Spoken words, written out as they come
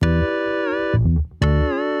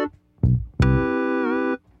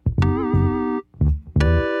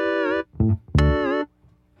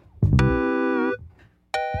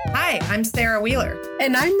Hi, I'm Sarah Wheeler.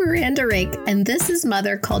 And I'm Miranda Rake, and this is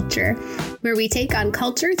Mother Culture, where we take on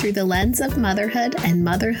culture through the lens of motherhood and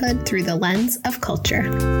motherhood through the lens of culture.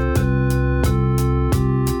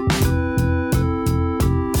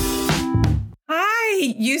 Hi,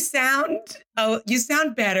 you sound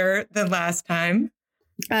better than last time.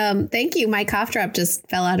 Thank you. My cough drop just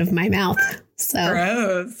fell out of my mouth. So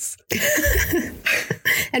gross.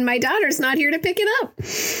 And my daughter's not here to pick it up.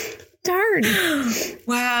 Darn.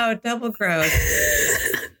 Wow, double gross.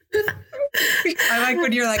 I like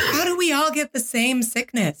when you're like, how do we all get the same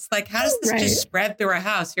sickness? Like, how does this just spread through our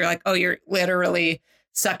house? You're like, oh, you're literally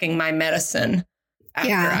sucking my medicine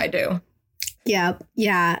after I do. Yeah.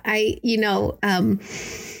 Yeah.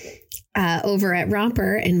 Over at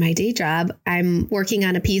Romper in my day job, I'm working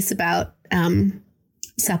on a piece about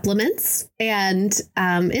supplements, and it's a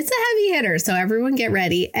heavy hitter. So everyone get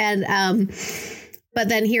ready. And but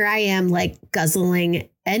then here I am, like, guzzling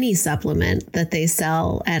any supplement that they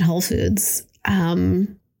sell at Whole Foods.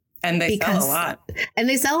 And they sell a lot. And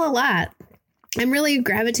they sell a lot. I'm really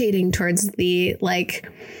gravitating towards the, like,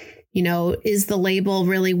 is the label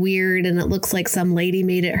really weird and it looks like some lady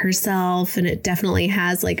made it herself, and it definitely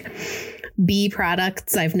has like bee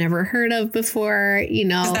products I've never heard of before,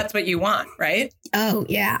 'Cause that's what you want, right? Oh,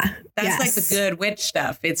 yeah. That's like the good witch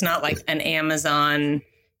stuff. It's not like an Amazon,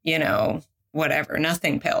 whatever,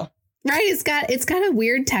 nothing pill. Right. It's got a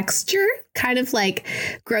weird texture, kind of like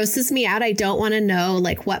grosses me out. I don't want to know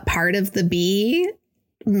like what part of the bee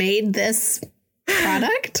made this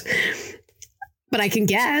product. But I can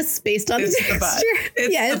guess based on the texture.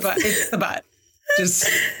 It's the butt. Just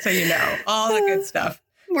so you know, all the good stuff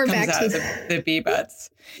comes out of the bee butts.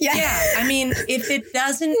 Yeah. I mean, if it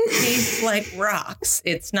doesn't taste like rocks,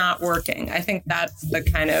 it's not working. I think that's the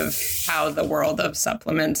kind of how the world of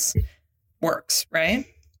supplements works, right?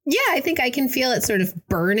 Yeah, I think I can feel it sort of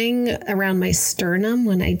burning around my sternum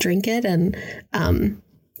when I drink it. And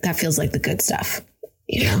that feels like the good stuff.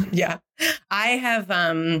 Yeah. I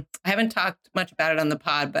haven't talked much about it on the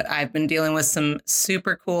pod, but I've been dealing with some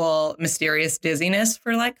super cool, mysterious dizziness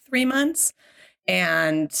for like 3 months.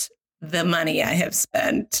 And the money I have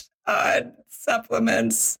spent on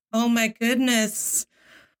supplements. Oh, my goodness.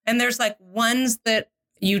 And there's like ones that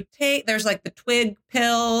you take. There's like the twig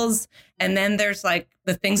pills. And then there's like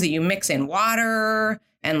the things that you mix in water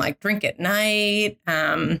and like drink at night.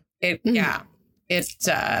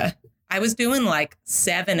 I was doing like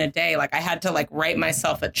 7 a day. Like I had to like write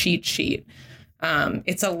myself a cheat sheet.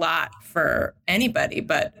 It's a lot for anybody,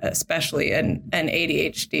 but especially an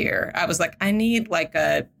ADHDer. I was like, I need like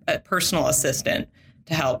a personal assistant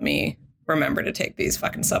to help me remember to take these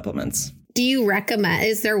fucking supplements. Do you recommend,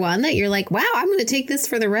 is there one that you're like, wow, I'm going to take this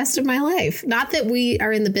for the rest of my life? Not that we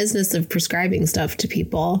are in the business of prescribing stuff to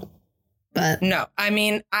people, but. No, I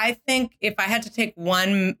mean, I think if I had to take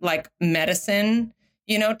one like medicine,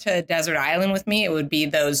 to Desert Island with me, it would be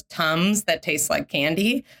those Tums that taste like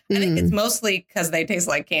candy. I think it's mostly because they taste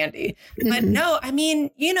like candy. But no, I mean,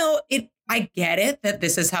 I get it that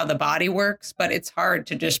this is how the body works, but it's hard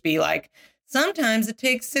to just be like, sometimes it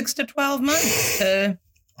takes 6 to 12 months to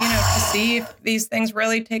see if these things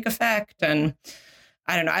really take effect. And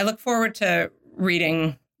I don't know. I look forward to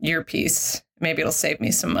reading your piece. Maybe it'll save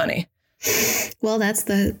me some money. Well, that's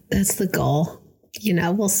the goal.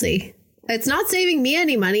 We'll see. It's not saving me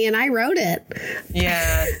any money, and I wrote it.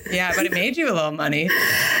 Yeah, but it made you a little money.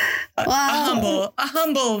 A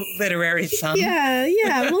humble literary sum.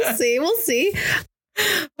 Yeah, we'll see.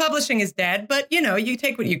 Publishing is dead, but you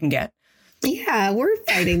take what you can get. Yeah, we're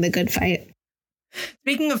fighting the good fight.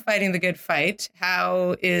 Speaking of fighting the good fight,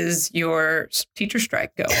 how is your teacher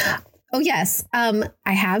strike going? Oh, yes.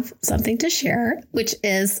 I have something to share, which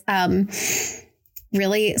is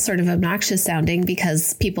really sort of obnoxious sounding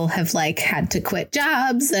because people have like had to quit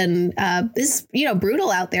jobs, and it's,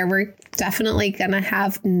 brutal out there. We're definitely going to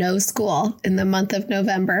have no school in the month of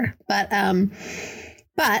November. But I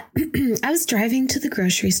was driving to the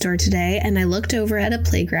grocery store today and I looked over at a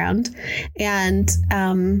playground, and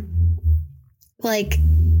like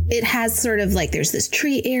it has sort of like there's this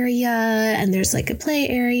tree area and there's like a play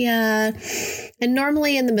area. And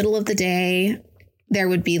normally in the middle of the day, there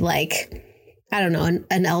would be like, I don't know,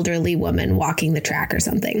 an elderly woman walking the track or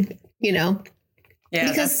something, Yeah,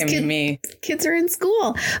 because kids are in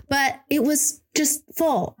school. But it was just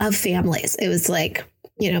full of families. It was like,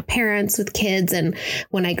 parents with kids. And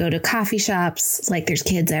when I go to coffee shops, it's like there's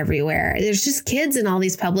kids everywhere. There's just kids in all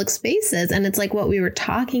these public spaces. And it's like what we were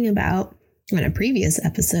talking about in a previous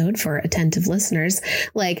episode for attentive listeners,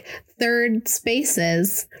 like third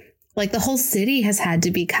spaces, like the whole city has had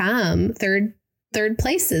to become third third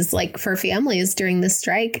places, like for families during the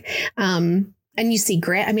strike. And you see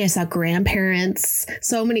I saw grandparents,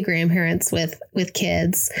 so many grandparents with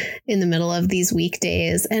kids in the middle of these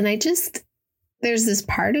weekdays. And there's this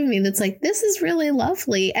part of me that's like, this is really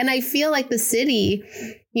lovely. And I feel like the city,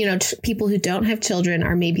 people who don't have children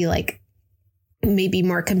are maybe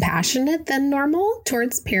more compassionate than normal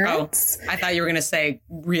towards parents. Oh, I thought you were going to say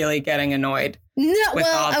really getting annoyed. No,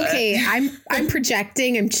 well, okay. I'm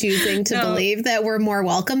projecting. I'm choosing to believe that we're more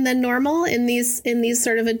welcome than normal in these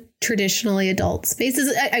sort of traditionally adult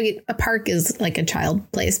spaces. I mean, a park is like a child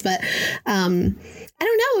place, but I don't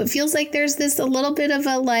know. It feels like there's this a little bit of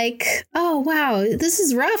a like, oh wow, this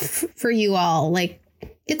is rough for you all. Like,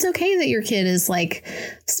 it's okay that your kid is like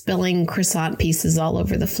spilling croissant pieces all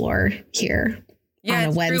over the floor here. Yeah, on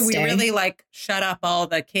a Wednesday. True. We really like shut up all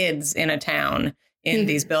the kids in a town in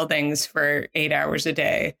these buildings for 8 hours a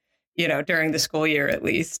day, during the school year, at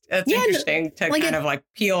least. It's interesting to kind of like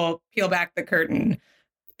peel back the curtain.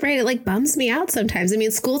 Right. It like bums me out sometimes. I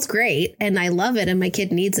mean, school's great and I love it and my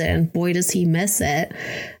kid needs it. And boy, does he miss it.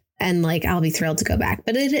 And like, I'll be thrilled to go back.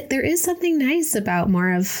 But there is something nice about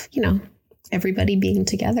more of, everybody being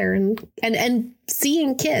together and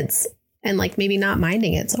seeing kids and like maybe not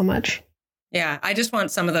minding it so much. Yeah. I just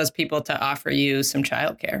want some of those people to offer you some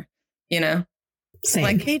childcare, Same.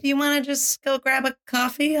 Like, hey, do you want to just go grab a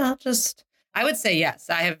coffee? I would say yes.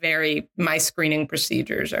 My screening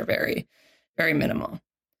procedures are very, very minimal.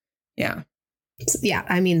 Yeah. Yeah.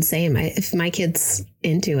 I mean, same. If my kid's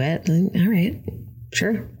into it, all right,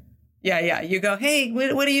 sure. Yeah. Yeah. You go, hey,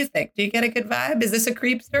 what do you think? Do you get a good vibe? Is this a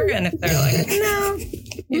creepster? And if they're like, no,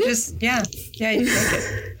 you just, you take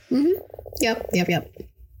it. Mm-hmm. Yep.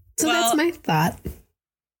 So that's my thought.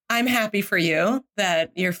 I'm happy for you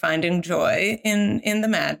that you're finding joy in the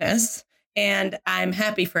madness. And I'm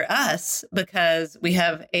happy for us because we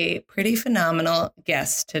have a pretty phenomenal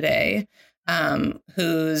guest today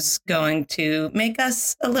who's going to make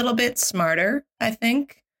us a little bit smarter, I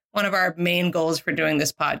think. One of our main goals for doing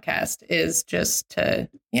this podcast is just to,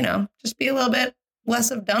 just be a little bit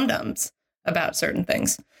less of dum-dums about certain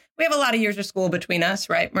things. We have a lot of years of school between us,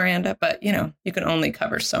 right, Miranda? But, you can only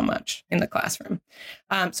cover so much in the classroom.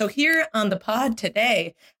 So here on the pod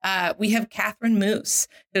today, we have Catherine Moose,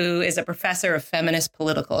 who is a professor of feminist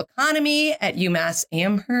political economy at UMass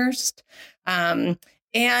Amherst.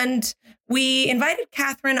 And we invited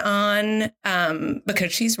Catherine on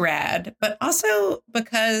because she's rad, but also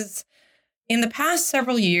because in the past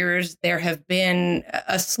several years, there have been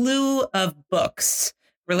a slew of books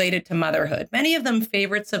related to motherhood. Many of them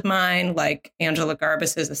favorites of mine, like Angela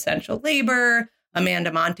Garbus's Essential Labor, Amanda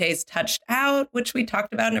Monte's Touched Out, which we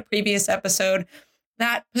talked about in a previous episode,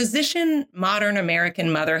 that position modern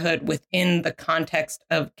American motherhood within the context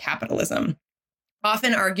of capitalism,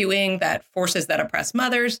 often arguing that forces that oppress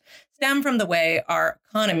mothers stem from the way our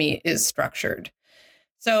economy is structured.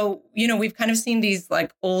 So, we've kind of seen these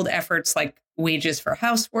like old efforts like wages for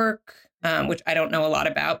housework, which I don't know a lot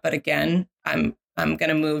about, but again, I'm going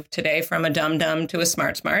to move today from a dum-dum to a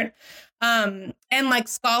smart. And like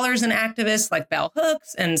scholars and activists like Bell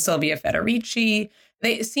Hooks and Sylvia Federici,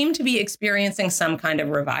 they seem to be experiencing some kind of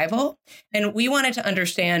revival. And we wanted to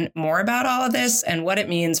understand more about all of this and what it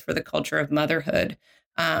means for the culture of motherhood.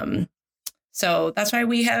 So that's why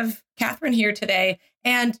we have Catherine here today.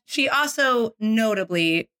 And she also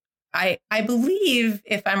notably, I believe,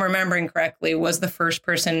 if I'm remembering correctly, was the first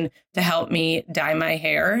person to help me dye my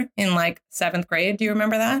hair in like 7th grade. Do you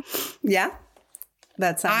remember that? Yeah,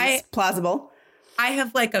 that sounds plausible. I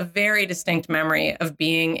have like a very distinct memory of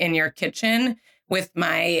being in your kitchen with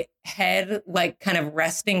my head like kind of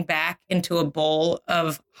resting back into a bowl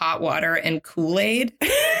of hot water and Kool-Aid.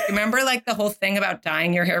 Remember like the whole thing about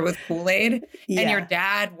dyeing your hair with Kool-Aid? Yeah. And your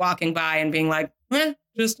dad walking by and being like,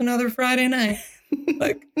 just another Friday night.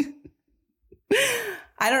 Like,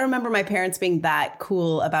 I don't remember my parents being that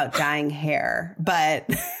cool about dyeing hair, but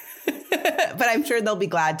I'm sure they'll be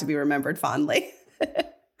glad to be remembered fondly.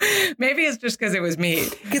 Maybe it's just because it was me.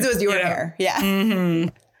 Because it was your hair. Yeah. Mm-hmm.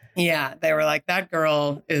 Yeah. They were like, that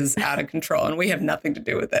girl is out of control and we have nothing to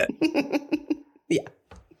do with it. Yeah.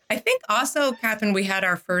 I think also, Catherine, we had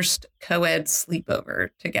our first co-ed sleepover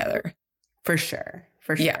together. For sure.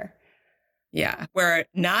 Yeah. Where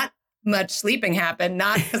not much sleeping happened,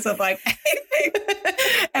 not because of like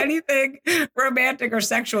anything romantic or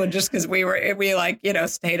sexual, just because we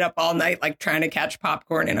stayed up all night, like trying to catch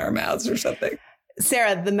popcorn in our mouths or something.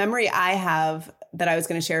 Sarah, the memory I have that I was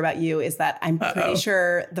going to share about you is that I'm pretty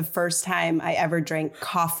sure the first time I ever drank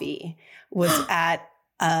coffee was at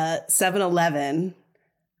 7-Eleven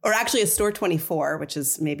or actually a Store 24, which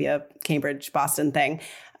is maybe a Cambridge, Boston thing.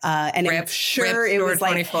 And I'm sure it was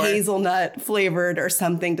like 24. Hazelnut flavored or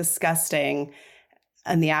something disgusting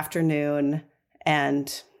in the afternoon.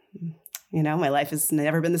 And, you know, my life has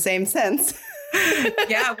never been the same since.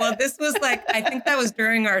 Yeah, well, this was like, I think that was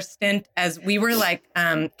during our stint as we were like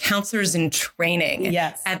counselors in training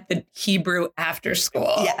at the Hebrew after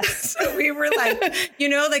school. Yes. So we were like, you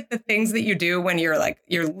know, like the things that you do when you're like,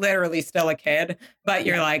 you're literally still a kid, but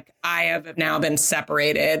you're like, I have now been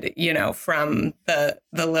separated, you know, from the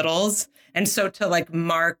littles. And so to like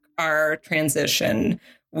mark our transition,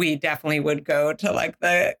 we definitely would go to like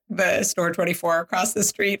the Store 24 across the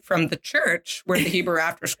street from the church where the Hebrew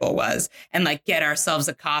after school was and like get ourselves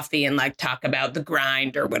a coffee and like talk about the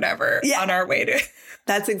grind or whatever on our way to.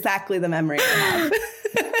 That's exactly the memory I have.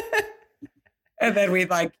 And then we'd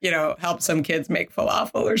like, you know, help some kids make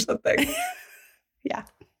falafel or something. Yeah.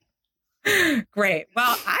 Great.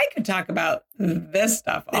 Well, I could talk about this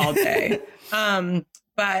stuff all day.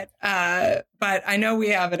 But I know we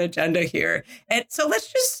have an agenda here. And so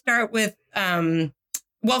let's just start with,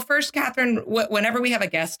 well, first, Catherine, whenever we have a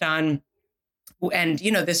guest on, and,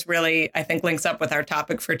 you know, this really, I think, links up with our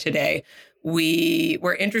topic for today,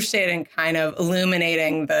 we're interested in kind of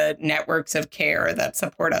illuminating the networks of care that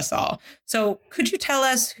support us all. So could you tell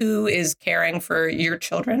us who is caring for your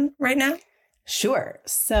children right now? Sure.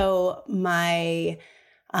 So my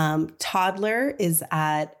toddler is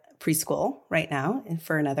at preschool right now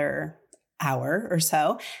for another hour or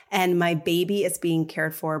so. And my baby is being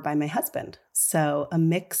cared for by my husband. So a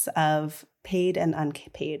mix of paid and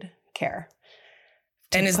unpaid care.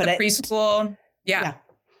 And is the preschool? Yeah.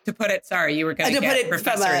 To put it, sorry, you were going to put it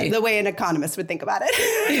from the way an economist would think about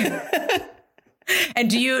it.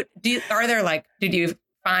 And did you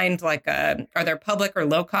find like are there public or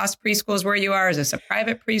low cost preschools where you are? Is this a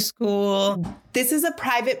private preschool? This is a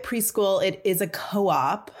private preschool. It is a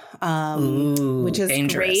co-op, which is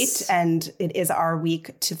dangerous. Great. And it is our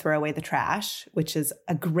week to throw away the trash, which is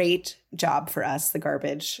a great job for us, the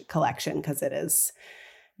garbage collection, because it is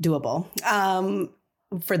doable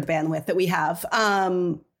for the bandwidth that we have.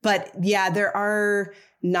 But yeah, there are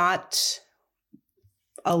not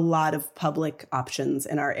a lot of public options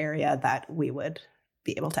in our area that we would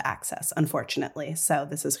be able to access, unfortunately. So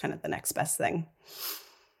this is kind of the next best thing.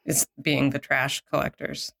 Is being the trash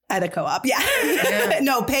collectors at a co-op. Yeah.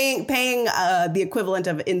 No, paying the equivalent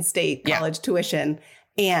of in-state college tuition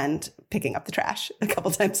and picking up the trash a couple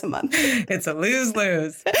times a month. It's a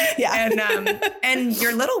lose-lose. Yeah. And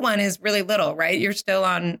your little one is really little, right? You're still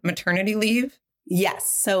on maternity leave?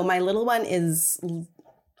 Yes. So my little one is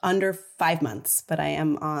under 5 months, but I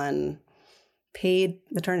am on paid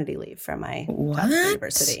maternity leave from my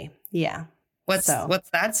university. Yeah. What's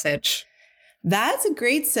that sitch? That's a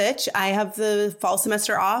great sitch. I have the fall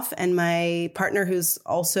semester off, and my partner, who's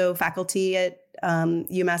also faculty at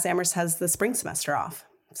UMass Amherst, has the spring semester off.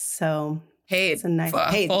 So paid. It's a nice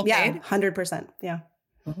paid. Full yeah, paid? 100%. Yeah.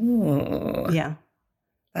 Ooh. Yeah.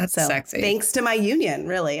 That's sexy. Thanks to my union,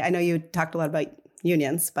 really. I know you talked a lot about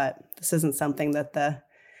unions, but this isn't something that the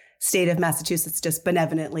state of Massachusetts just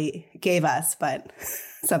benevolently gave us, but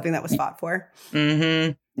something that was fought for.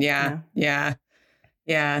 Mm-hmm. Yeah.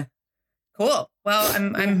 Cool.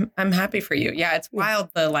 Well, I'm happy for you. Yeah, it's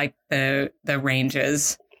wild the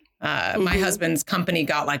ranges. My husband's company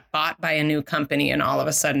got like bought by a new company, and all of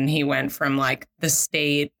a sudden he went from like the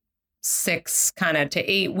state 6 kind of to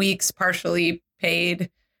 8 weeks partially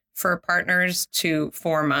paid for partners to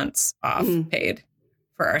 4 months off paid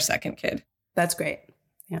for our second kid. That's great.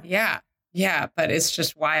 Yeah. But it's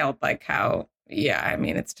just wild, like how, I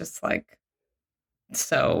mean, it's just like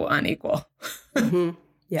so unequal. Mm-hmm.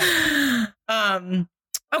 Yeah.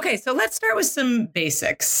 Okay. So let's start with some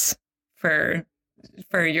basics for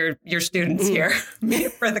your students here,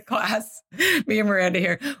 for the class, me and Miranda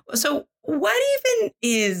here. So what even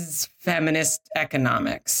is feminist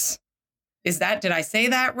economics? Did I say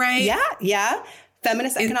that right? Yeah.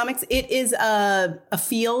 Feminist economics. It is a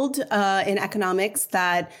field in economics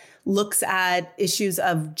that looks at issues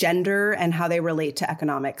of gender and how they relate to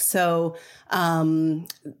economics. So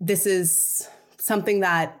this is something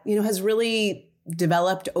that, has really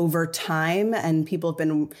developed over time, and people have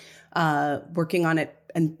been working on it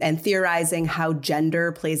and theorizing how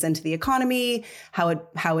gender plays into the economy, how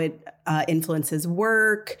it influences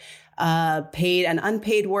work, paid and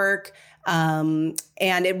unpaid work. And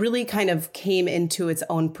it really kind of came into its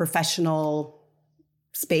own professional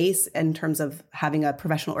space in terms of having a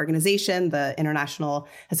professional organization, the International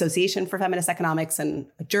Association for Feminist Economics, and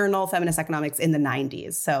a journal, Feminist Economics, in the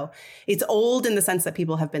 90s. So it's old in the sense that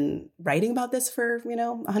people have been writing about this for,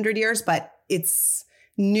 100 years, but it's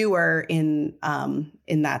newer in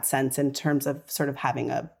that sense, in terms of sort of having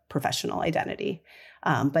a professional identity.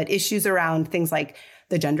 But issues around things like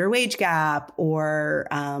the gender wage gap, or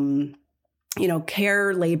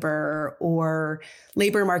care labor, or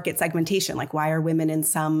labor market segmentation, like why are women in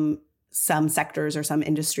some sectors or some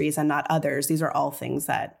industries and not others? These are all things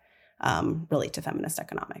that relate to feminist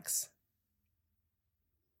economics.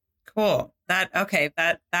 Cool.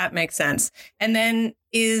 That makes sense. And then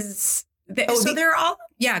they're all,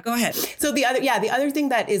 go ahead. So the other thing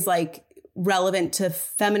that is like relevant to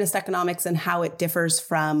feminist economics and how it differs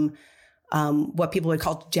from what people would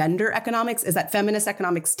call gender economics is that feminist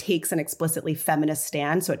economics takes an explicitly feminist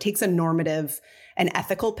stand. So it takes a normative and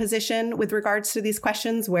ethical position with regards to these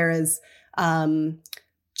questions, whereas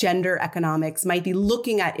gender economics might be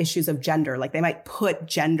looking at issues of gender. Like they might put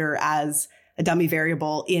gender as a dummy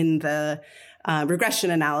variable in the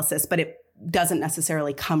regression analysis, but it doesn't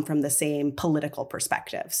necessarily come from the same political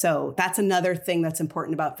perspective. So that's another thing that's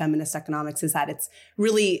important about feminist economics, is that it's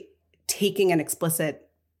really taking an explicit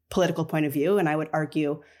political point of view. And I would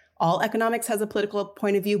argue all economics has a political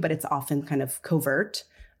point of view, but it's often kind of covert.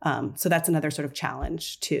 So that's another sort of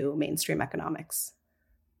challenge to mainstream economics.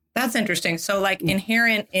 That's interesting. So like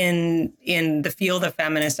inherent in the field of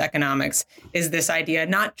feminist economics is this idea,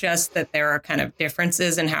 not just that there are kind of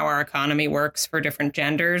differences in how our economy works for different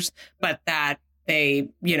genders, but that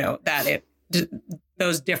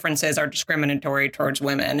those differences are discriminatory towards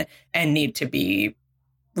women and need to be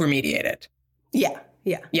remediated. Yeah.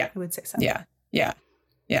 I would say so. Yeah.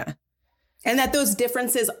 And that those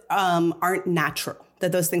differences aren't natural,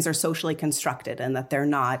 that those things are socially constructed, and that they're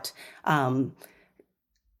not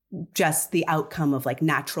just the outcome of like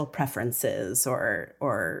natural preferences or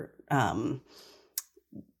a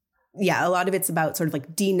lot of it's about sort of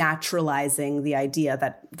like denaturalizing the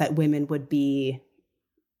idea that women would be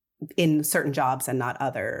in certain jobs and not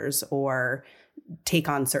others, or take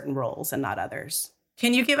on certain roles and not others.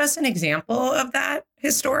 Can you give us an example of that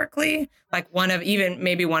historically? Like one of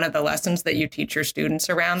the lessons that you teach your students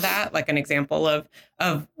around that, like an example of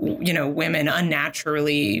women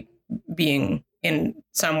unnaturally being in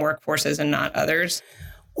some workforces and not others,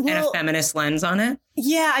 and a feminist lens on it?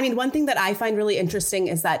 Yeah. I mean, one thing that I find really interesting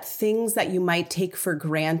is that things that you might take for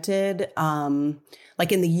granted,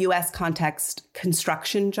 like in the US context,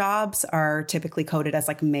 construction jobs are typically coded as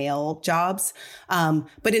like male jobs.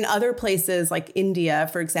 But in other places like India,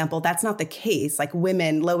 for example, that's not the case. Like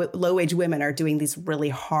women, low-wage women are doing these really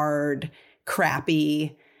hard,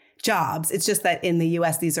 crappy jobs. It's just that in the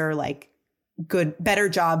US, these are like better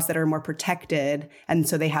jobs that are more protected. And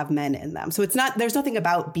so they have men in them. So there's nothing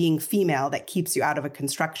about being female that keeps you out of a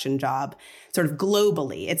construction job sort of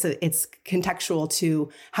globally. It's contextual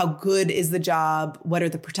to how good is the job? What are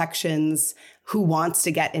the protections? Who wants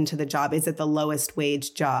to get into the job? Is it the lowest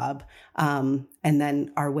wage job? And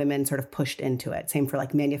then are women sort of pushed into it? Same for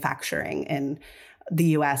like manufacturing in the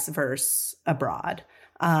US versus abroad,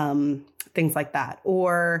 things like that.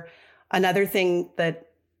 Or another thing that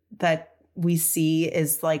we see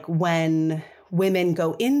is like when women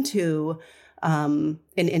go into an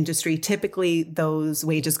industry, typically those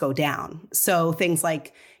wages go down. So things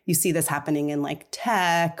like you see this happening in like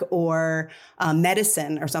tech or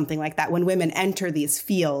medicine or something like that. When women enter these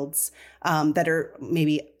fields that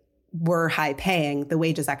were high paying, the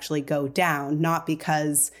wages actually go down, not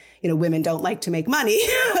because, women don't like to make money,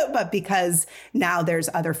 but because now there's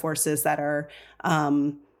other forces that are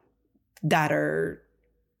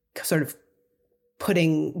sort of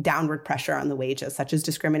putting downward pressure on the wages, such as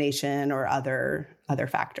discrimination or other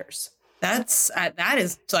factors. That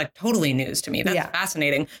is like totally news to me. That's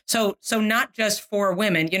fascinating. So not just for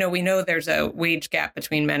women, we know there's a wage gap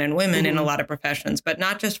between men and women in a lot of professions, but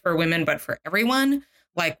not just for women, but for everyone.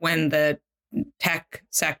 Like when the tech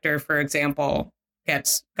sector, for example,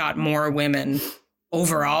 got more women,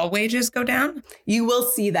 overall wages go down? You will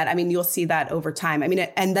see that. I mean, you'll see that over time. I mean,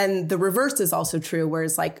 and then the reverse is also true,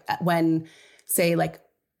 whereas like when, say, like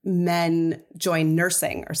men join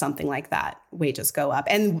nursing or something like that, wages go up.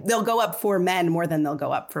 And they'll go up for men more than they'll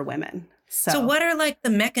go up for women. So what are like the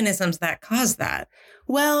mechanisms that cause that?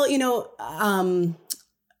 Well,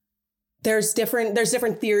 there's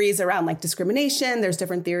different theories around like discrimination. There's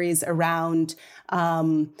different theories around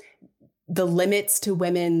the limits to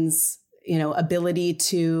women's ability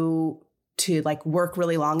to like work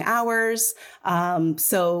really long hours.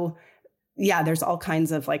 So yeah, there's all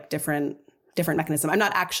kinds of like different mechanism. I'm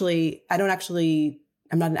not an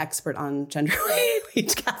expert on gender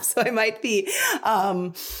wage gap, so I might be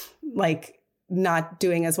like not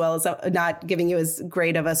doing as well as not giving you as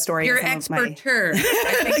great of a story. You're experter. I think you're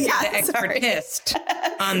the expertist.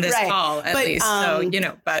 on this call, at least. So,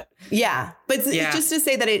 but. Yeah. But just to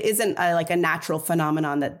say that it isn't like a natural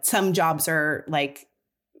phenomenon, that some jobs are like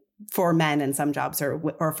for men and some jobs are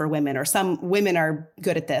or for women, or some women are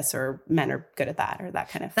good at this or men are good at that, or that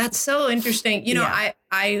kind of. That's so interesting.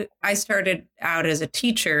 I started out as a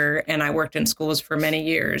teacher and I worked in schools for many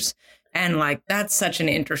years. And like, that's such an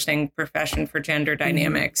interesting profession for gender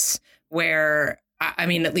dynamics where, I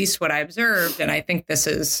mean, at least what I observed, and I think this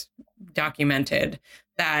is documented,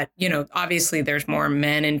 that, obviously there's more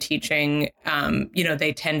men in teaching.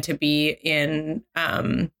 They tend to be in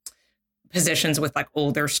positions with like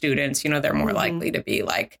older students. They're more likely to be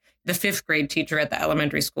like the 5th grade teacher at the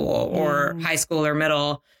elementary school or high school or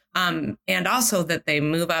middle. And also that they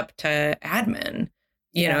move up to admin,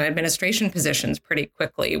 administration positions pretty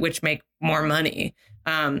quickly, which make more money.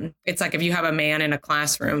 It's like if you have a man in a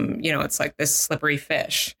classroom, it's like this slippery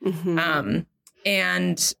fish.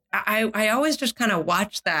 And I always just kind of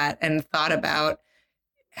watched that and thought about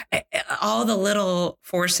all the little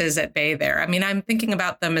forces at bay there. I mean, I'm thinking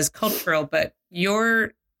about them as cultural, but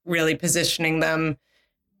you're really positioning them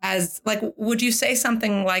as like, would you say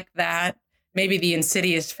something like that? Maybe the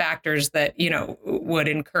insidious factors that, would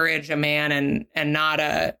encourage a man and not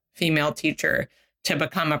a female teacher to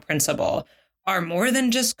become a principal are more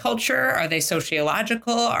than just culture. Are they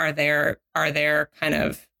sociological? Are there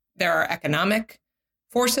are economic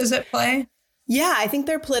forces at play? Yeah, I think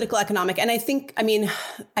they're political, economic. And I think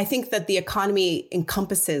that the economy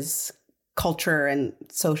encompasses culture and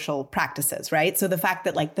social practices, right? So the fact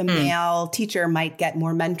that like the male teacher might get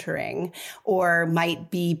more mentoring or might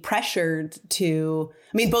be pressured to,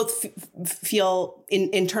 both feel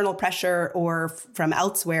internal pressure or from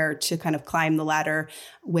elsewhere to kind of climb the ladder.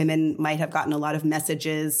 Women might have gotten a lot of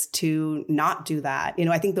messages to not do that.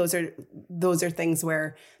 I think those are things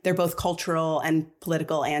where they're both cultural and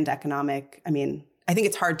political and economic. I think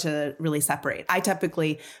it's hard to really separate. I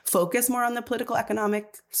typically focus more on the political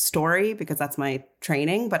economic story because that's my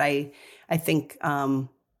training. But I think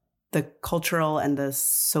the cultural and the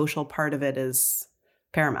social part of it is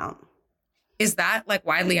paramount. Is that like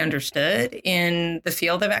widely understood in the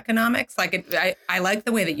field of economics? Like, I like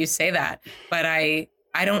the way that you say that, but I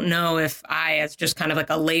don't know if I, as just kind of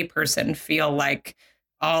like a layperson, feel like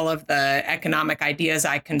all of the economic ideas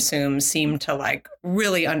I consume seem to like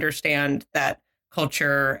really understand that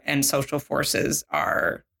culture and social forces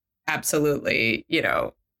are absolutely,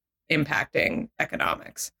 impacting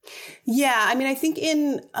economics. Yeah. I think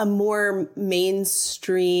in a more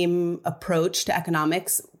mainstream approach to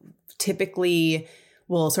economics, typically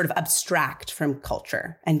will sort of abstract from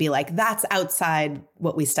culture and be like, that's outside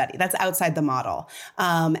what we study. That's outside the model.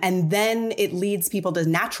 And then it leads people to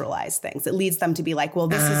naturalize things. It leads them to be like, well,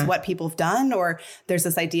 this is what people have done. Or there's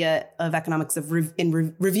this idea of economics of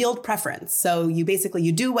revealed preference. So you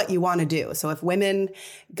do what you want to do. So if women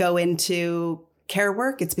go into care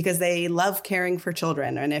work, it's because they love caring for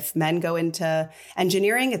children. And if men go into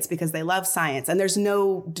engineering, it's because they love science. And there's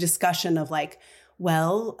no discussion of like,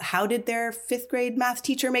 well, how did their 5th grade math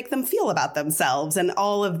teacher make them feel about themselves and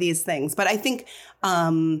all of these things? But I think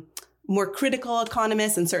more critical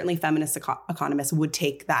economists and certainly feminist economists would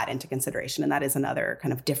take that into consideration. And that is another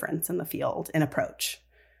kind of difference in the field in approach.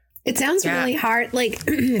 It sounds really hard. Like,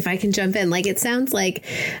 if I can jump in, like, it sounds like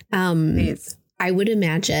I would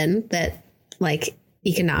imagine that like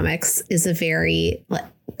economics is a very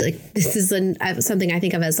like this is something I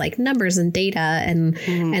think of as like numbers and data and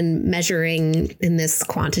measuring in this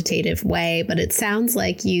quantitative way. But it sounds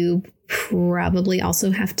like you probably also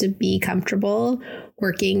have to be comfortable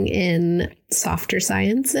working in softer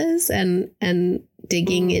sciences and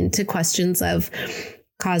digging into questions of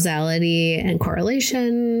causality and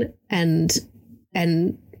correlation and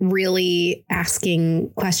really asking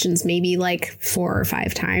questions maybe like 4 or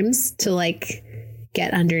 5 times to like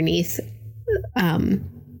get underneath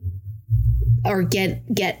or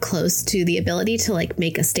get close to the ability to like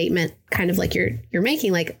make a statement kind of like you're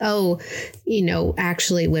making like, oh,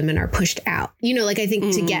 actually women are pushed out, like I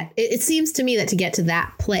think to get it seems to me that to get to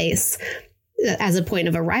that place as a point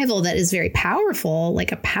of arrival that is very powerful,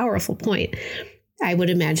 like a powerful point, I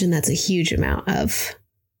would imagine that's a huge amount of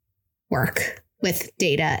work with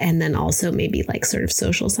data and then also maybe like sort of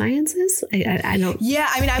social sciences. I don't. Yeah,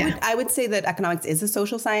 I would say that economics is a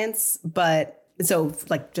social science, but so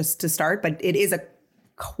like just to start, but it is a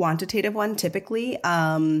quantitative one typically.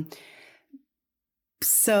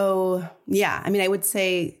 So yeah, I would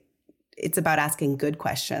say it's about asking good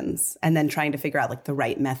questions and then trying to figure out like the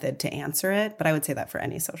right method to answer it. But I would say that for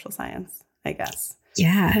any social science, I guess.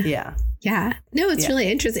 Yeah. Yeah. Yeah. No, it's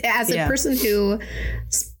really interesting. As a person who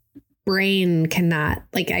brain cannot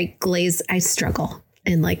like I struggle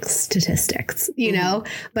in like statistics, you know,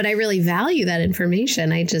 but I really value that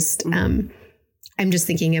information. I just, I'm just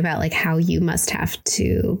thinking about like how you must have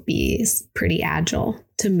to be pretty agile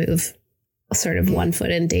to move sort of one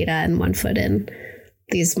foot in data and one foot in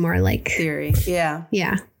these more like theory. Yeah.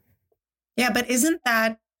 Yeah. Yeah. But isn't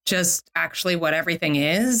that just actually what everything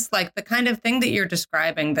is? Like the kind of thing that you're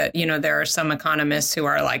describing that, you know, there are some economists who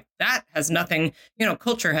are like, that has nothing, you know,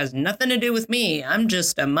 culture has nothing to do with me. I'm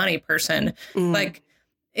just a money person. Like,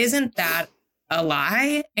 isn't that a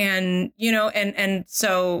lie? And, you know, and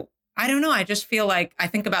so I don't know. I just feel like I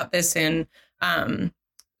think about this in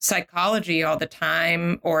psychology all the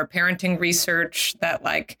time, or parenting research, that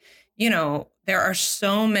like, you know, there are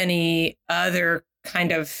so many other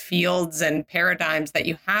kind of fields and paradigms that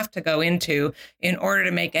you have to go into in order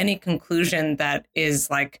to make any conclusion that is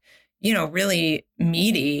like, you know, really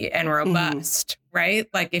meaty and robust, right?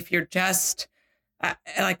 Like if you're just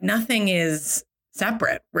like nothing is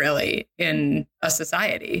separate really in a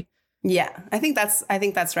society. Yeah, I think that's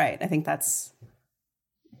right. I think that's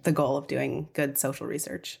the goal of doing good social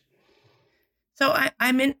research. So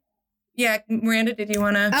I'm in. Yeah, Miranda, did you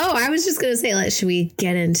want to? Oh, I was just going to say, should we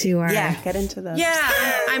get into our? Yeah, get into the. Yeah,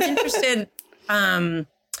 I'm interested.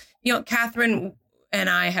 You know, Catherine and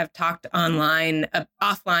I have talked offline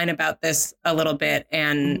about this a little bit,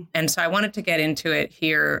 and so I wanted to get into it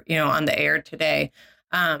here, you know, on the air today.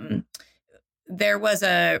 There was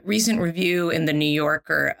a recent review in the New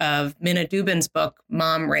Yorker of Minna Dubin's book,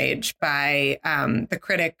 Mom Rage, by the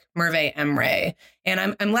critic Merve Emre.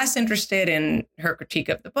 And I'm less interested in her critique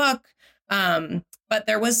of the book, but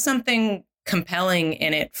there was something compelling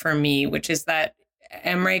in it for me, which is that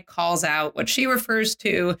Emre calls out what she refers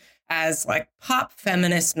to as like pop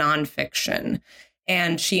feminist nonfiction.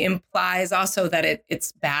 And she implies also that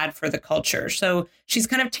it's bad for the culture. So she's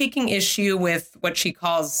kind of taking issue with what she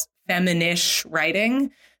calls feminish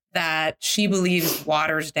writing, that she believes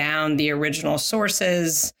waters down the original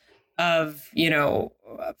sources of, you know,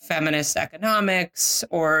 feminist economics,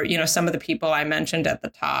 or, you know, some of the people I mentioned at the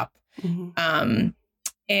top,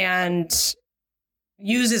 and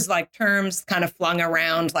uses like terms kind of flung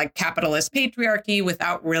around like capitalist patriarchy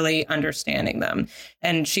without really understanding them.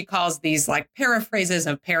 And she calls these like paraphrases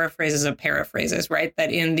of paraphrases of paraphrases, right?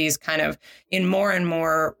 That in these kind of, in more and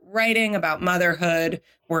more writing about motherhood,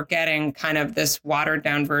 we're getting kind of this watered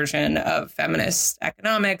down version of feminist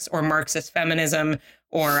economics or Marxist feminism,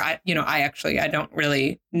 or I don't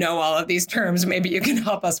really know all of these terms. Maybe you can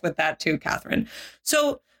help us with that too, Catherine.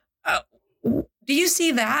 So do you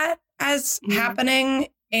see that as happening?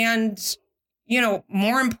 And, you know,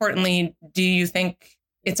 more importantly, do you think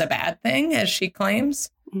it's a bad thing, as she claims?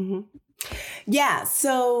 Yeah.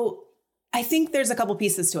 So I think there's a couple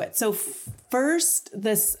pieces to it. So first,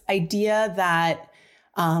 this idea that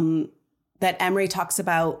that Emre talks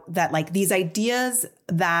about, that like these ideas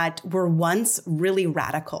that were once really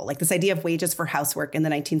radical, like this idea of wages for housework in the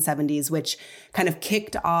 1970s, which kind of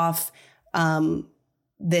kicked off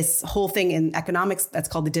this whole thing in economics that's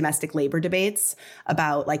called the domestic labor debates,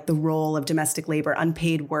 about like the role of domestic labor,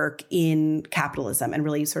 unpaid work in capitalism, and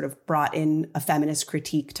really sort of brought in a feminist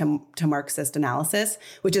critique to Marxist analysis,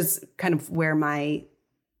 which is kind of where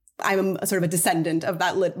I'm a sort of a descendant of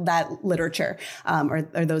that literature, or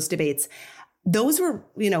those debates. Those were,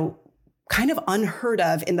 you know, kind of unheard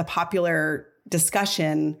of in the popular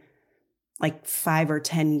discussion like 5 or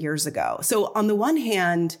 10 years ago. So on the one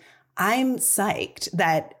hand, I'm psyched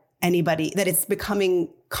that it's becoming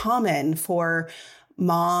common for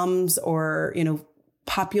moms or, you know,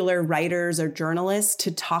 popular writers or journalists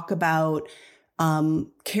to talk about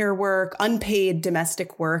care work, unpaid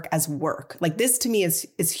domestic work as work. Like this to me is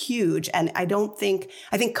huge. And I think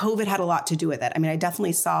COVID had a lot to do with it. I mean, I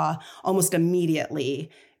definitely saw almost immediately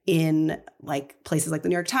in like places like the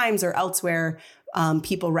New York Times or elsewhere,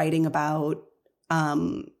 people writing about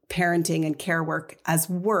parenting and care work as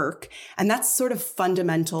work. And that's sort of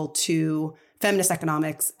fundamental to feminist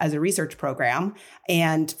economics as a research program,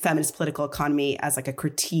 and feminist political economy as like a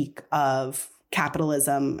critique of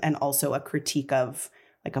capitalism, and also a critique of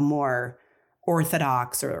like a more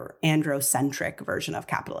orthodox or androcentric version of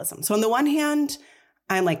capitalism. So on the one hand,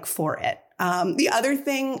 I'm like for it. The other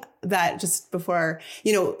thing that, just before,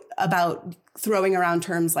 you know, about throwing around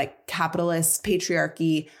terms like capitalist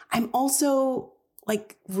patriarchy, I'm also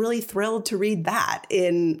like really thrilled to read that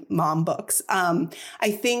in mom books.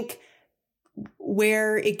 I think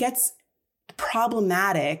where it gets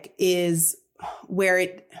problematic is where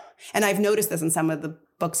and I've noticed this in some of the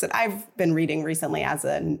books that I've been reading recently as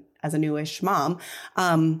a newish mom,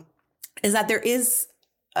 is that there is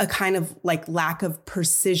a kind of like lack of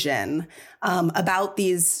precision about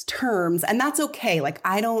these terms. And that's okay. Like,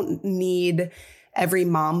 I don't need every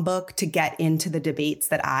mom book to get into the debates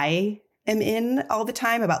that I am in all the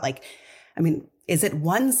time about, like, I mean, is it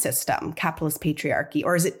one system, capitalist patriarchy,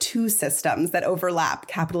 or is it two systems that overlap,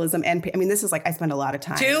 capitalism and, I mean, this is like, I spend a lot of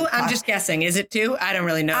time. Two? I'm just guessing. Is it two? I don't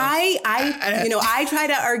really know. I try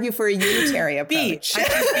to argue for a unitary approach,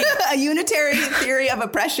 a unitary theory of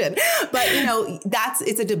oppression. But,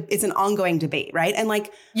 it's an ongoing debate, right? And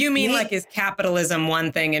like, you mean like, is capitalism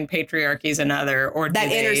one thing and patriarchy is another, or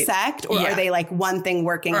that intersect, or are they like one thing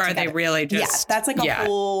working together? Are they really just? Yeah, that's like a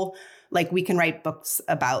whole. Like, we can write books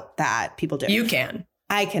about that. People do. You can.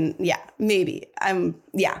 I can. Yeah, maybe.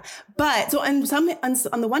 But so on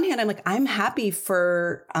the one hand, I'm like, I'm happy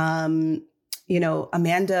for, Amanda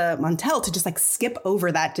Montell to just like skip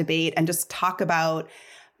over that debate and just talk about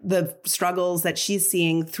the struggles that she's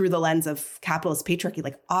seeing through the lens of capitalist patriarchy.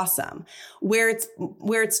 Like, awesome. Where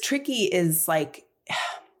it's tricky is like,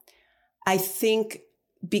 I think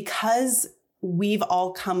because we've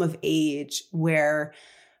all come of age where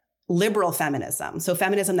liberal feminism, so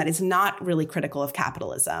feminism that is not really critical of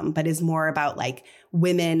capitalism, but is more about like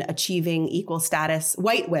women achieving equal status,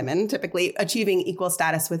 white women typically achieving equal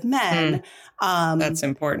status with men. That's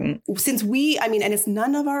important. Since and it's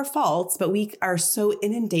none of our faults, but we are so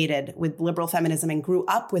inundated with liberal feminism and grew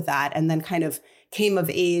up with that, and then kind of came of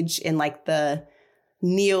age in like the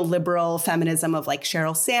neoliberal feminism of like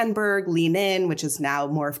Sheryl Sandberg, Lean In, which is now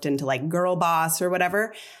morphed into like Girl Boss or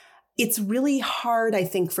whatever. It's really hard, I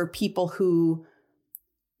think, for people who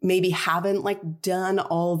maybe haven't like done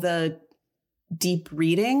all the deep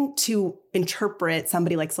reading to interpret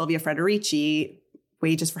somebody like Silvia Federici,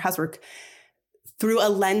 Wages for Housework, through a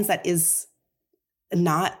lens that is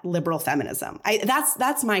not liberal feminism.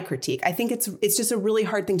 That's my critique. I think it's just a really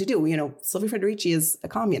hard thing to do. Silvia Federici is a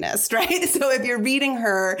communist, right? So if you're reading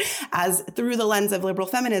her as through the lens of liberal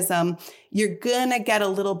feminism, you're gonna get a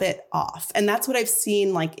little bit off. And that's what I've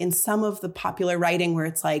seen like in some of the popular writing where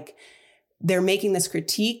it's like they're making this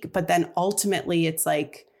critique, but then ultimately it's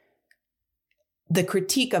like the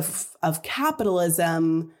critique of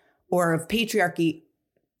capitalism or of patriarchy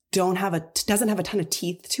doesn't have a ton of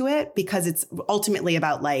teeth to it, because it's ultimately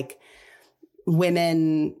about like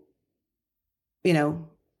women,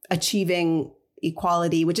 achieving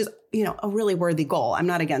equality, which is, a really worthy goal. I'm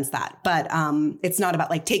not against that, but it's not about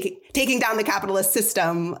like taking down the capitalist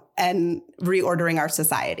system and reordering our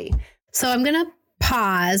society. So I'm going to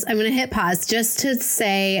pause. I'm going to hit pause just to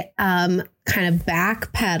say, kind of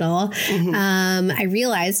backpedal. Mm-hmm. I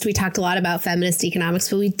realized we talked a lot about feminist economics,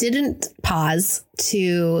 but we didn't pause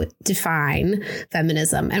to define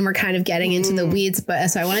feminism, and we're kind of getting into the weeds. But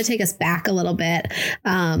so I want to take us back a little bit,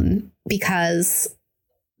 because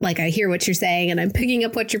like I hear what you're saying and I'm picking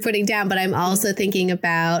up what you're putting down, but I'm also thinking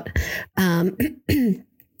about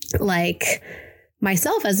like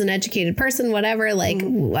myself as an educated person, whatever, like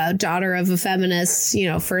a daughter of a feminist,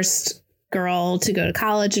 first girl to go to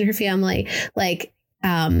college in her family, like,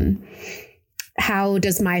 how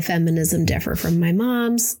does my feminism differ from my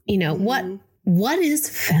mom's? What is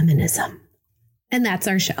feminism? And that's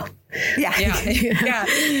our show. Yeah.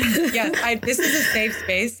 This is a safe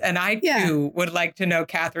space, and I too would like to know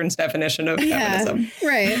Catherine's definition of feminism.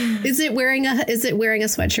 Right? Is it wearing a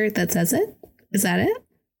sweatshirt that says it? Is that it?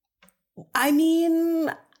 I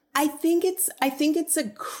mean, I think it's a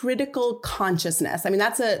critical consciousness. I mean,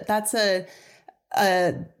 that's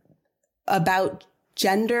about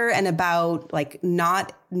gender and about like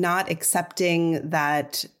not accepting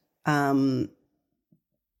that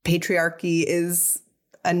patriarchy is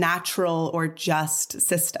a natural or just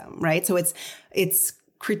system, right? So it's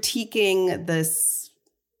critiquing this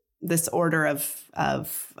order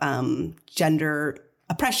of gender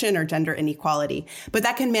oppression or gender inequality, but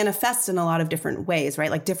that can manifest in a lot of different ways,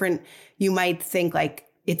 right? Like you might think like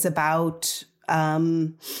it's about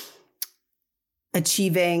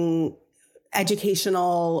achieving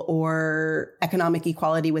educational or economic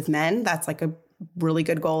equality with men. That's like a really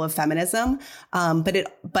good goal of feminism.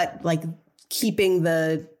 But like keeping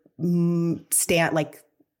the like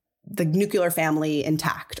the nuclear family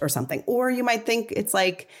intact or something. Or you might think it's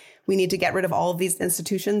like, we need to get rid of all of these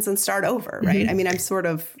institutions and start over, right? Mm-hmm. I mean, I'm sort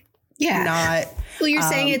of not... Well, you're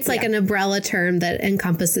saying it's like an umbrella term that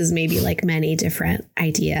encompasses maybe like many different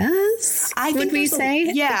ideas, would we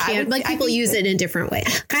say? People use it in different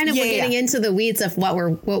ways. Kind of we're getting into the weeds of what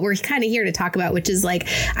we're kind of here to talk about, which is like,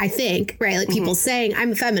 I think, right, like people saying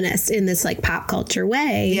I'm a feminist in this like pop culture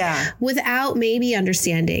way without maybe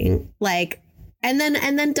understanding like And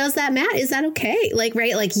then does that matter? Is that okay? Like,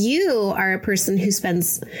 right. Like you are a person who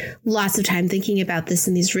spends lots of time thinking about this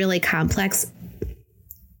in these really complex,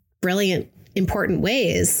 brilliant, important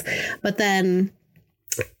ways. But then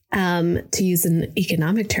to use an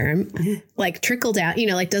economic term, like trickle down,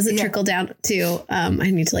 like, does it trickle down to, I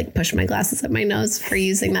need to like push my glasses up my nose for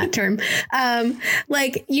using that term.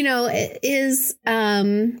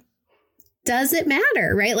 Does it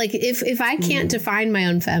matter, right? Like if I can't define my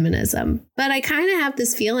own feminism, but I kind of have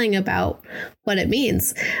this feeling about what it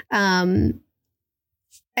means. And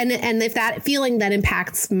if that feeling that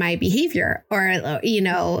impacts my behavior or,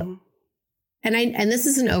 and this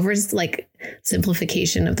is an over like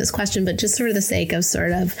simplification of this question, but just for the sake of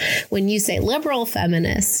sort of when you say liberal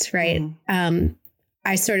feminist, right?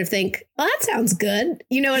 I sort of think, well, that sounds good.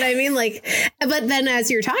 You know what I mean? Like, but then as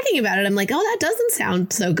you're talking about it, I'm like, oh, that doesn't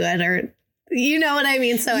sound so good. Or, you know what I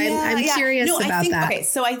mean? So I'm curious about that. Okay.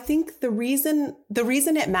 So I think the reason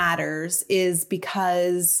it matters is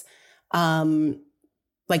because,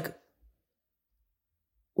 like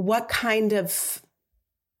what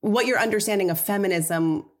your understanding of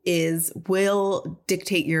feminism will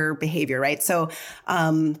dictate your behavior, right? So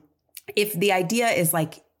if the idea is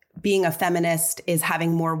like being a feminist is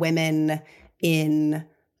having more women in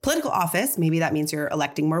political office, maybe that means you're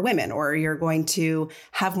electing more women, or you're going to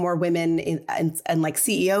have more women in like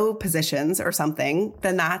CEO positions or something,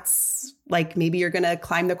 then that's like, maybe you're going to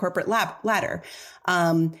climb the corporate ladder.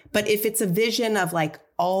 But if it's a vision of like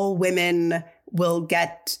all women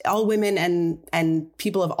and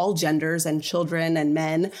people of all genders and children and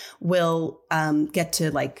men will get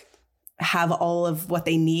to like have all of what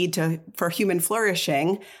they need for human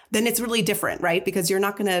flourishing, then it's really different, right? Because you're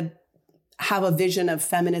not going to have a vision of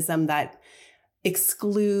feminism that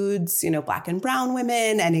excludes, Black and brown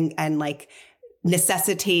women and like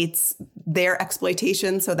necessitates their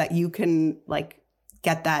exploitation so that you can like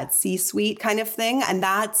get that C-suite kind of thing. And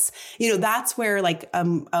that's where like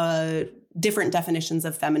different definitions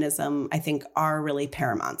of feminism, I think, are really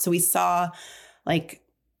paramount. So we saw, like,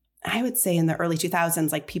 I would say in the early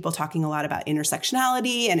 2000s, like people talking a lot about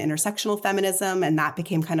intersectionality and intersectional feminism, and that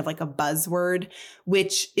became kind of like a buzzword,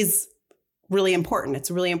 which is really important.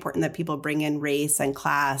 It's really important that people bring in race and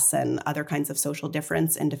class and other kinds of social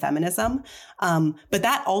difference into feminism. But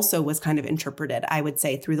that also was kind of interpreted, I would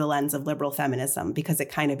say, through the lens of liberal feminism, because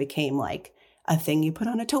it kind of became like a thing you put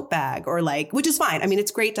on a tote bag or like, which is fine. I mean,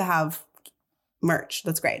 it's great to have merch.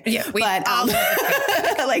 That's great. Yeah. But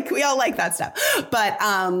like we all like that stuff.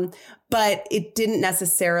 But it didn't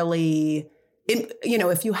necessarily,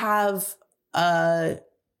 if you have the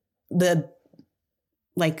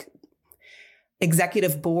like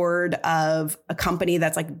executive board of a company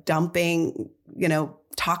that's like dumping,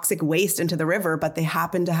 toxic waste into the river, but they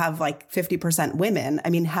happen to have like 50% women. I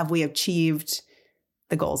mean, have we achieved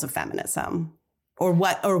the goals of feminism? Or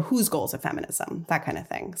whose goals of feminism, that kind of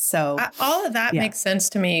thing. So all of that makes sense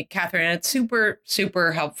to me, Catherine. It's super,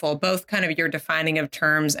 super helpful, both kind of your defining of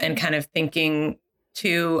terms and kind of thinking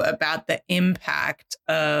too about the impact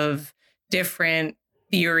of different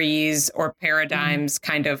theories or paradigms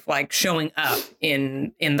kind of like showing up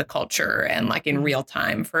in the culture and like in real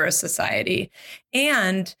time for a society.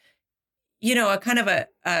 And, a kind of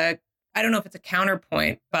a I don't know if it's a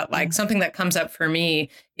counterpoint, but like something that comes up for me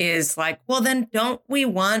is like, well, then don't we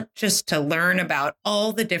want just to learn about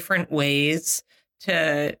all the different ways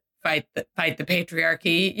to fight the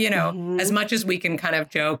patriarchy, as much as we can kind of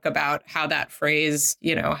joke about how that phrase,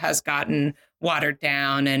 has gotten watered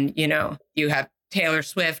down. And, you have Taylor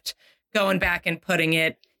Swift going back and putting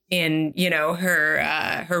it in,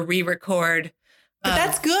 her re-record. But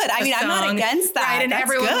that's good. I mean, I'm not against that. Right? And that's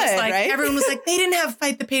everyone good, was like, right? everyone was like, they didn't have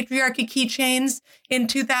fight the patriarchy keychains in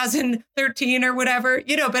 2013 or whatever,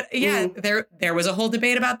 but there was a whole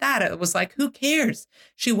debate about that. It was like, who cares?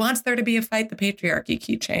 She wants there to be a fight the patriarchy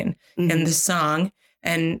keychain in the song.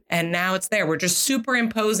 And now it's there. We're just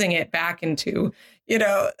superimposing it back into,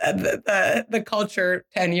 the culture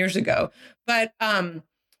 10 years ago. But aren't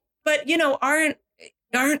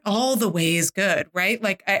all the ways good, right?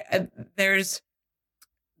 Like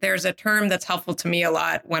there's a term that's helpful to me a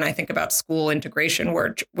lot when I think about school integration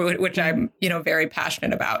work, which I'm, very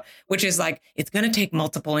passionate about, which is like, it's going to take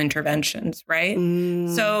multiple interventions, right?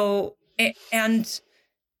 So, and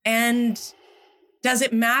does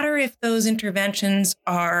it matter if those interventions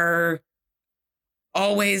are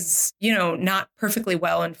always, not perfectly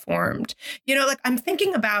well informed? Like I'm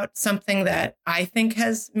thinking about something that I think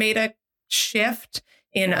has made a shift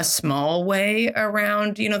in a small way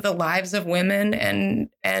around, the lives of women and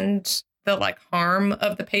the like harm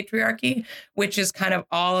of the patriarchy, which is kind of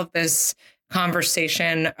all of this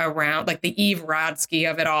conversation around like the Eve Rodsky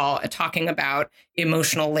of it all, talking about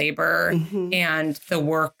emotional labor and the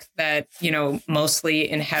work that,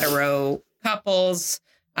 mostly in hetero couples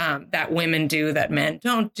that women do that men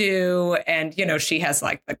don't do. And, she has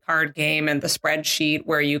like the card game and the spreadsheet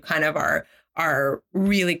where you kind of are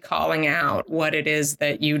really calling out what it is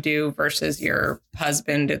that you do versus your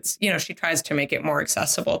husband. It's, she tries to make it more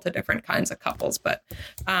accessible to different kinds of couples, but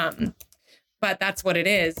that's what it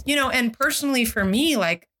is, and personally for me,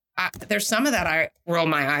 like there's some of that I roll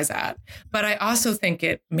my eyes at, but I also think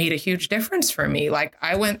it made a huge difference for me. Like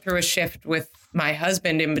I went through a shift with my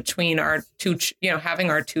husband in between our two,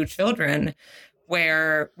 having our two children,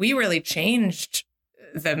 where we really changed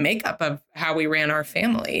the makeup of how we ran our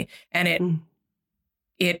family. And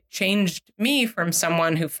it changed me from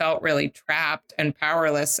someone who felt really trapped and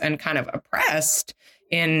powerless and kind of oppressed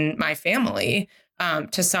in my family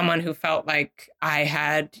to someone who felt like I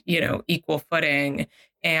had, equal footing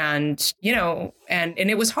and, and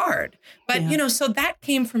it was hard. But, so that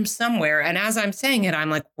came from somewhere. And as I'm saying it,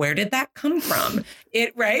 I'm like, where did that come from?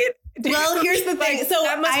 Right? Well, here's the thing. So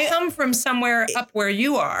that must come from somewhere up where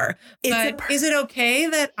you are. But is it okay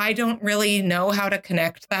that I don't really know how to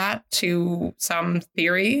connect that to some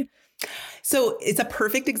theory? So it's a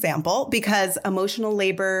perfect example because emotional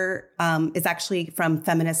labor is actually from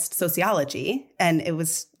feminist sociology, and it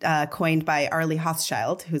was coined by Arlie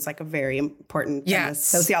Hochschild, who's like a very important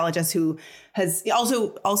sociologist who has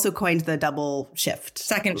also coined the double shift,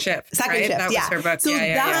 second shift. That was her book. So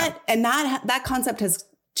that concept has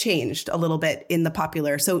changed a little bit in the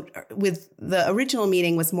popular. So with the original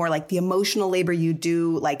meaning was more like the emotional labor you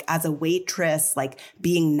do, like as a waitress, like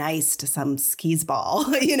being nice to some skis ball,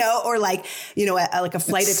 or like, like a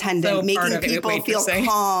flight attendant, making people feel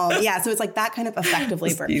calm. Yeah. So it's like that kind of effective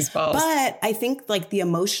labor. But I think like the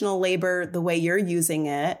emotional labor, the way you're using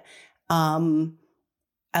it,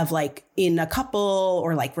 of like in a couple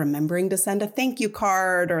or like remembering to send a thank you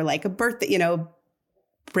card or like a birthday,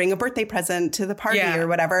 bring a birthday present to the party or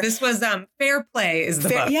whatever. This was Fair Play is the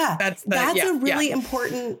book. Yeah. That's a really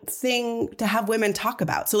important thing to have women talk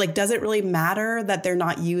about. So like, does it really matter that they're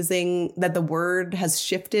not using, that the word has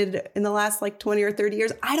shifted in the last like 20 or 30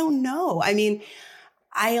 years? I don't know. I mean,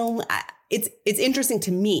 it's interesting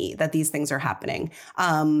to me that these things are happening.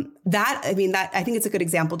 I think it's a good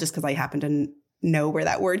example just because I happen to know where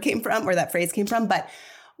that word came from or that phrase came from. But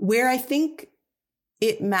where I think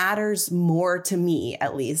it matters more to me,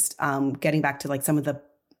 at least, getting back to like some of the other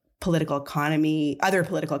political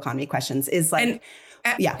economy questions is like,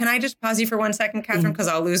 Can I just pause you for 1 second, Catherine, because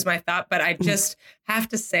I'll lose my thought. But I just have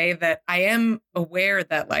to say that I am aware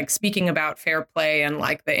that like speaking about fair play and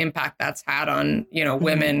like the impact that's had on,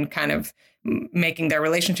 women kind of making their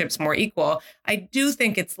relationships more equal. I do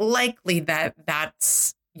think it's likely that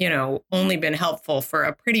that's, only been helpful for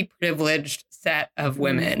a pretty privileged set of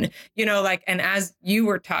women, and as you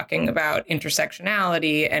were talking about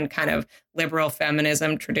intersectionality and kind of liberal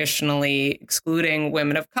feminism traditionally excluding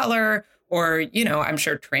women of color or, I'm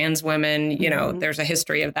sure trans women, there's a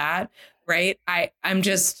history of that. Right. I'm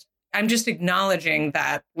just acknowledging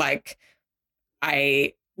that like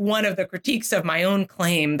one of the critiques of my own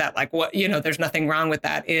claim that like what, there's nothing wrong with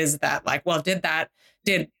that is that like, well, did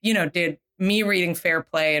me reading Fair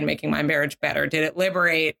Play and making my marriage better, did it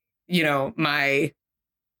liberate, my,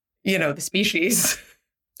 the species?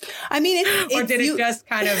 I mean, or did it just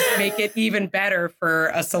kind of make it even better for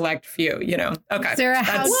a select few, Okay. Sarah,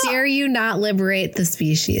 how dare you not liberate the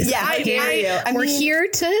species? Yeah, how dare you? We're here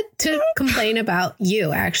to complain about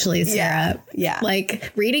you, actually, Sarah. Yeah.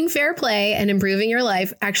 Like reading Fair Play and improving your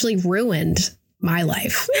life actually ruined my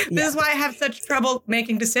life. This is why I have such trouble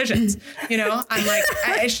making decisions. I'm like,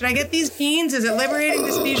 should I get these genes? Is it liberating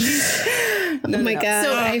the species? Oh my God.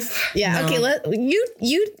 So, okay.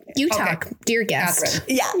 You talk, dear guest.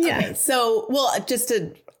 Catherine. Yeah. Okay. So,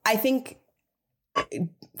 I think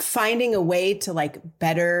finding a way to like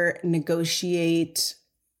better negotiate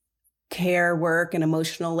care work and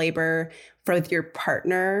emotional labor with your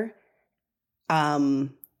partner,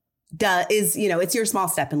 it's your small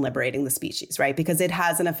step in liberating the species, right? Because it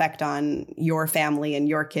has an effect on your family and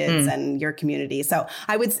your kids and your community. So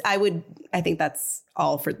I think that's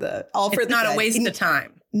it's not a waste of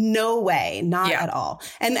time. No way, not at all.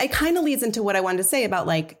 And it kind of leads into what I wanted to say about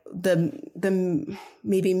like the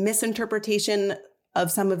maybe misinterpretation of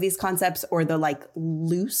some of these concepts or the like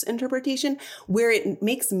loose interpretation. Where it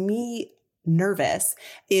makes me nervous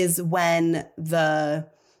is when the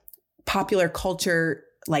popular culture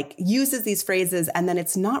like uses these phrases and then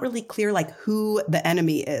it's not really clear like who the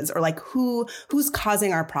enemy is or like who's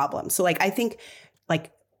causing our problems. So like I think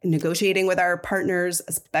like negotiating with our partners,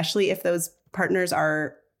 especially if those partners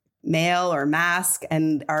are male or masc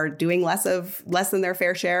and are doing less than their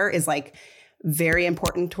fair share is like very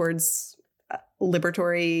important towards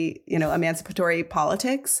liberatory, emancipatory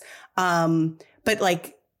politics. But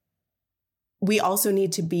like, we also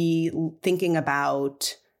need to be thinking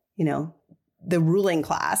about, the ruling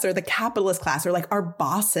class or the capitalist class or like our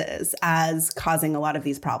bosses as causing a lot of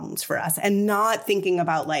these problems for us, and not thinking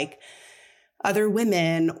about like other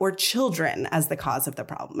women or children as the cause of the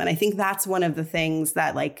problem. And I think that's one of the things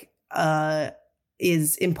that like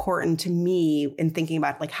is important to me in thinking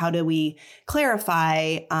about like, how do we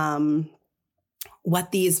clarify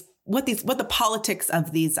what the politics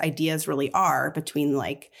of these ideas really are between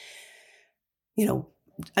like,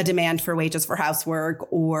 a demand for wages for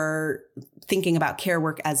housework or thinking about care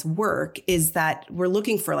work as work, is that we're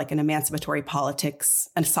looking for like an emancipatory politics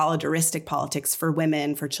and solidaristic politics for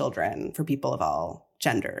women, for children, for people of all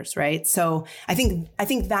genders. Right. So I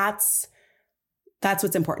think that's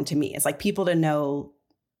what's important to me, is like people to know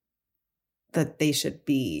that they should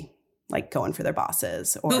be like going for their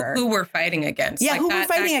bosses, or who we're fighting against. Yeah, like who we're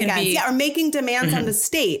fighting against. Or making demands on the Mm-hmm.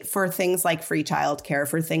 state for things like free childcare,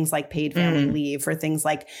 for things like paid family leave, for things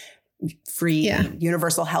like free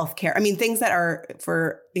universal health care. I mean, things that are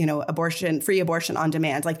for, abortion, free abortion on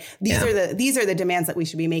demand. Like these are the demands that we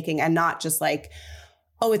should be making, and not just like,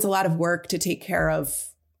 oh, it's a lot of work to take care of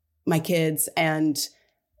my kids. And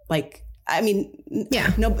like, I mean,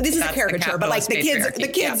 no, this is a caricature, but like the kids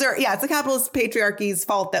are, it's the capitalist patriarchy's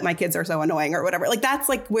fault that my kids are so annoying or whatever. Like that's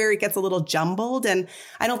like where it gets a little jumbled. And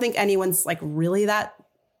I don't think anyone's like really that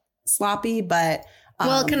sloppy, but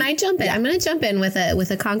well, can I jump in? Yeah. I'm going to jump in with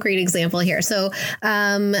a concrete example here. So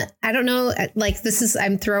I don't know, like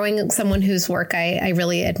I'm throwing someone whose work I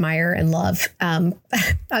really admire and love under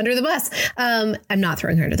the bus. I'm not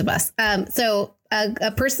throwing her under the bus. So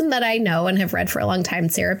a person that I know and have read for a long time,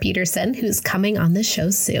 Sarah Peterson, who's coming on this show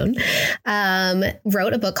soon,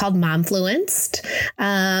 wrote a book called Momfluenced.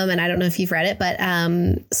 And I don't know if you've read it, but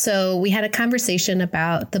so we had a conversation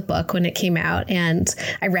about the book when it came out, and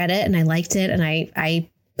I read it and I liked it. And I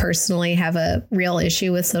personally have a real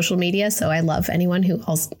issue with social media, so I love anyone who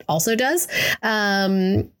also does.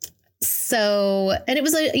 So, and it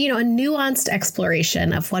was a nuanced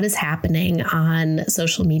exploration of what is happening on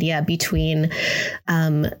social media between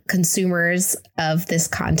consumers of this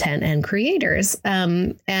content and creators.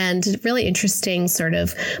 And really interesting, sort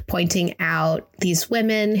of pointing out these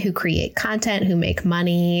women who create content, who make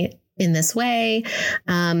money in this way.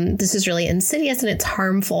 This is really insidious, and it's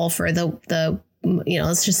harmful for the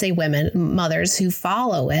let's just say women, mothers who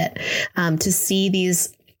follow it, to see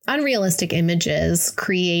these unrealistic images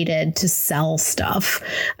created to sell stuff,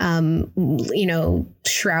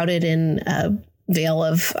 shrouded in a veil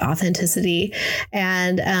of authenticity.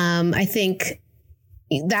 And I think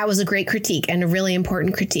that was a great critique and a really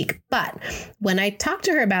important critique. But when I talked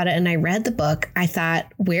to her about it and I read the book, I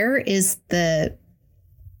thought, where is the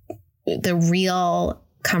real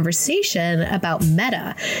conversation about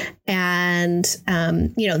Meta? And,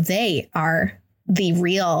 they are the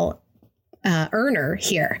real earner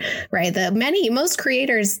here, right? Most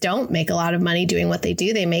creators don't make a lot of money doing what they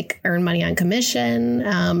do. They earn money on commission.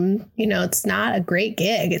 It's not a great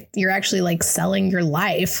gig. You're actually like selling your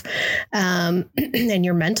life and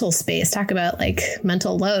your mental space. Talk about like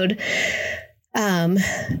mental load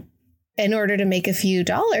in order to make a few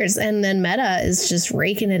dollars. And then Meta is just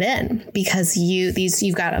raking it in because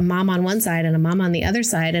you've got a mom on one side and a mom on the other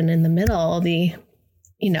side. And in the middle, is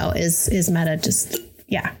Meta just,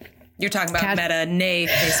 yeah. You're talking about Meta, nay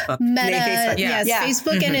Facebook. Meta, yes,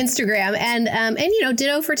 Facebook and Instagram, and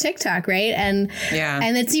ditto for TikTok, right? And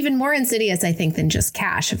it's even more insidious, I think, than just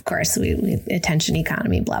cash. Of course, we attention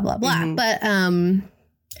economy, blah blah blah. Mm-hmm. But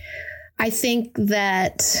I think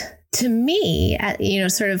that to me,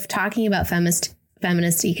 sort of talking about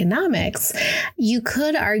feminist economics, you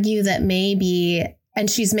could argue that maybe, and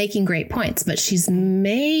she's making great points, but she's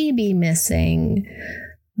maybe missing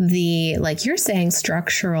the, like you're saying,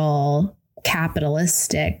 structural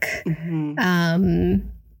capitalistic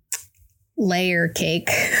layer cake,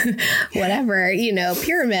 whatever,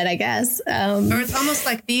 pyramid, I guess. Or it's almost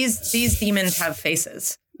like these demons have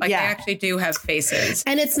faces. Like they actually do have faces.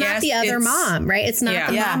 And it's not the other mom, right? It's not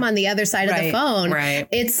the mom on the other side of the phone. Right.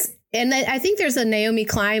 And I think there's a Naomi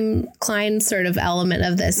Klein sort of element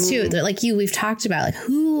of this too. That like we've talked about, like,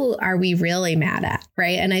 who are we really mad at?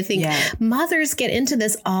 Right. And I think mothers get into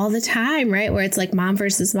this all the time, right? Where it's like mom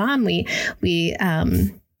versus mom. And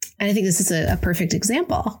I think this is a perfect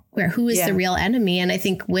example where who is the real enemy? And I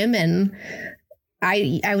think women,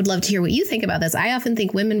 I would love to hear what you think about this. I often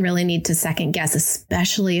think women really need to second guess,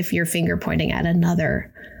 especially if you're finger pointing at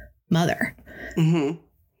another mother. Mm-hmm.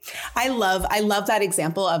 I love that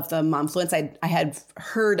example of the momfluence. I had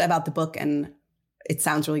heard about the book, and it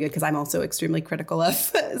sounds really good because I'm also extremely critical of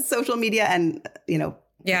social media and,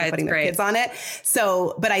 putting their kids on it.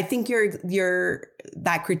 So, but I think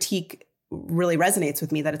that critique really resonates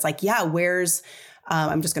with me, that it's like, yeah, where's,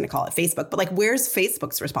 I'm just going to call it Facebook, but like, where's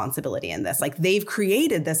Facebook's responsibility in this? Like, they've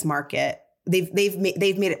created this market. They've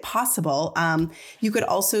made it possible. You could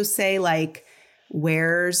also say, like,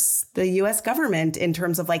 where's the US government in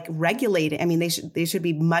terms of like regulating? I mean, they should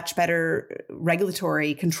be much better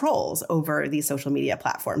regulatory controls over these social media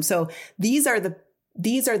platforms. So these are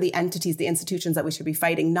the entities, the institutions that we should be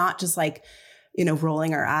fighting, not just like,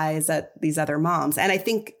 rolling our eyes at these other moms. And I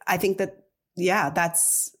think that, yeah,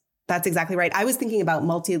 that's exactly right. I was thinking about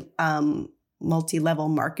multi-level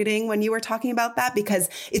marketing when you were talking about that, because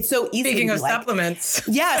it's so easy. Speaking of supplements.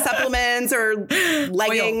 Yeah, supplements or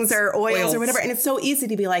leggings or oils or whatever. And it's so easy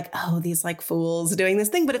to be like, oh, these like fools doing this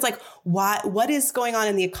thing. But it's like, what is going on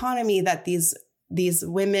in the economy that these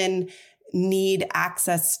women need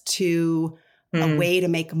access to a way to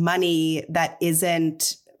make money that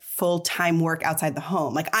isn't full-time work outside the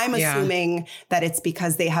home? Like, I'm assuming that it's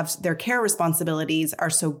because they have their care responsibilities are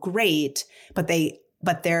so great, but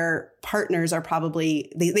their partners are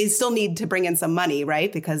probably, they still need to bring in some money,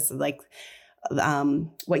 right? Because like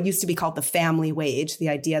what used to be called the family wage, the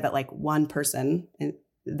idea that like one person,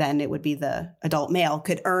 then it would be the adult male,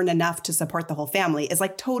 could earn enough to support the whole family, is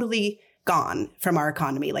like totally gone from our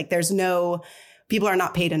economy. Like, people are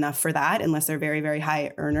not paid enough for that unless they're very, very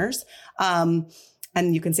high earners.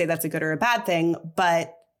 And you can say that's a good or a bad thing,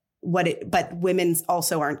 but women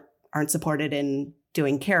also aren't supported in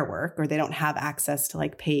doing care work, or they don't have access to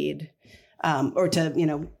like paid or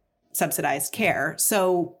to, subsidized care.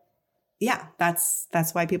 So yeah, that's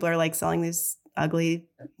why people are like selling these ugly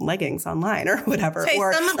leggings online or whatever,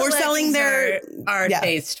 or selling their are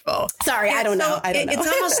tasteful. Sorry, I don't know.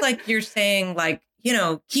 It's almost like you're saying, like,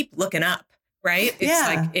 keep looking up, right? It's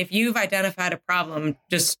like, if you've identified a problem,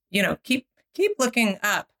 just, keep looking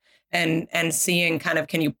up and seeing kind of,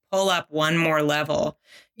 can you pull up one more level,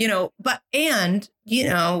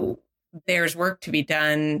 there's work to be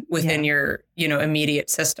done within your, immediate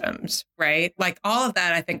systems, right? Like, all of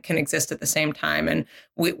that, I think, can exist at the same time. And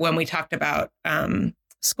when we talked about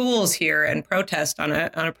schools here and protest on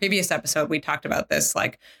a previous episode, we talked about this,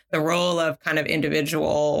 like the role of kind of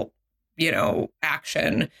individual,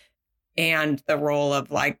 action, and the role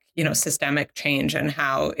of like, systemic change, and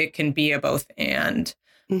how it can be a both and.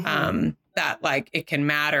 That like it can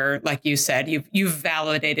matter, like you said, you've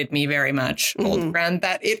validated me very much, old friend,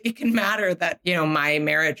 that it can matter that, my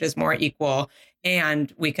marriage is more equal,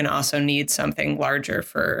 and we can also need something larger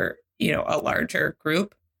for, a larger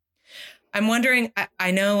group. I'm wondering,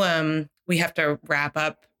 I know we have to wrap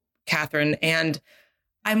up, Catherine, and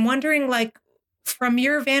I'm wondering, like, from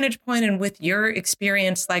your vantage point and with your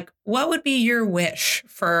experience, like, what would be your wish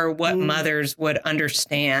for what mothers would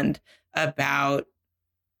understand about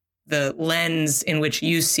the lens in which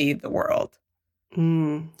you see the world?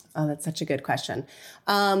 Oh, that's such a good question.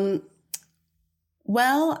 Well,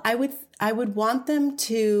 I would want them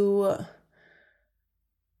to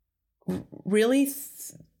really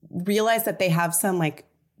realize that they have some like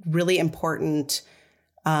really important,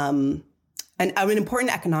 an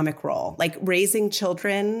important economic role. Like, raising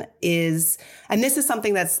children is, and this is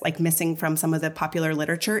something that's like missing from some of the popular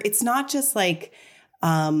literature. It's not just like,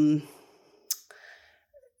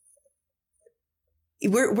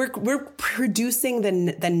 we're producing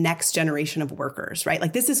the next generation of workers, right?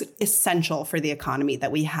 Like, this is essential for the economy,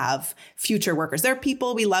 that we have future workers. They're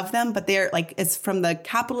people, we love them, but they're like, it's from the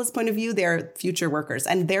capitalist point of view, they're future workers.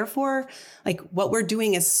 And therefore, like, what we're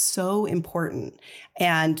doing is so important.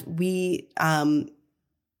 And we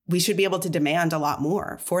should be able to demand a lot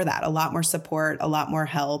more for that, a lot more support, a lot more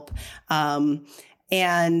help.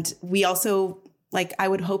 And we also, like, I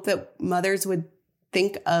would hope that mothers would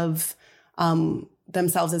think of,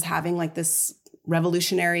 themselves as having like this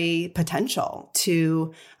revolutionary potential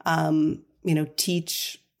to,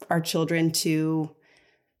 teach our children to,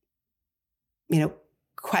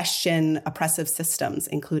 question oppressive systems,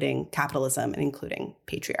 including capitalism and including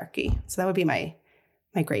patriarchy. So that would be my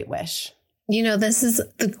great wish. This is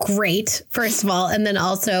great, first of all. And then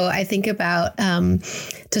also I think about,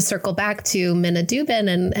 to circle back to Minna Dubin,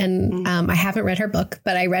 and I haven't read her book,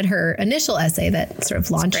 but I read her initial essay that sort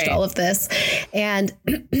of launched all of this. And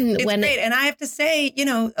it's great. And I have to say,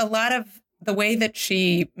 a lot of the way that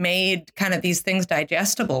she made kind of these things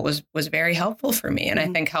digestible was very helpful for me, and I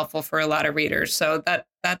think helpful for a lot of readers. So that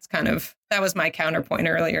was my counterpoint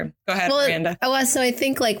earlier. Go ahead, Miranda. So I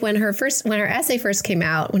think like when her essay first came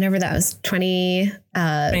out, whenever that was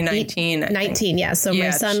 2019. 19, yeah. So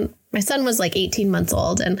my son was like 18 months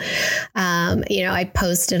old, and I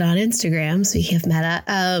posted on Instagram, speaking of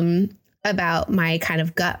Meta, about my kind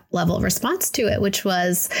of gut level response to it, which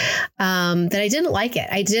was that I didn't like it.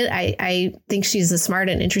 I think she's a smart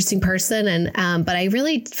and interesting person. And but I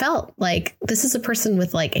really felt like this is a person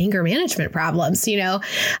with like anger management problems, and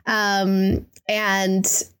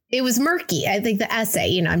it was murky. I think the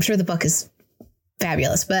essay, I'm sure the book is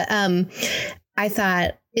fabulous, but I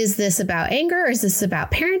thought, is this about anger or is this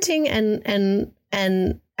about parenting?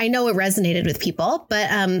 And I know it resonated with people, but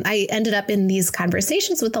I ended up in these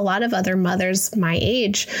conversations with a lot of other mothers my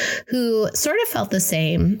age who sort of felt the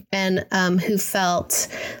same, and who felt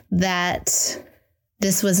that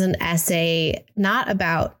this was an essay not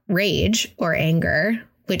about rage or anger,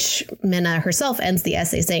 which Minna herself ends the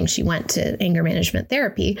essay saying she went to anger management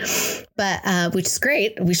therapy, but which is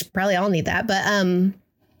great. We should probably all need that.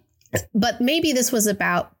 But maybe this was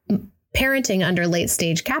about parenting under late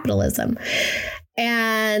stage capitalism.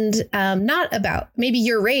 And not about, maybe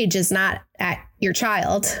your rage is not at your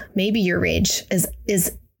child. Maybe your rage is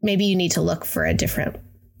maybe you need to look for a different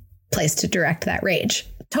place to direct that rage.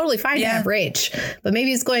 Totally fine to have rage, but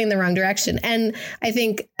maybe it's going in the wrong direction. And I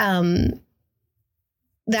think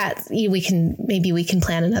that we can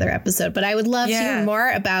plan another episode, but I would love to hear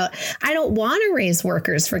more about, I don't want to raise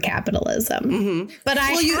workers for capitalism, but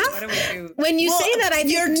when you say that, I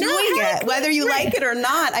think you're doing it, whether you like it or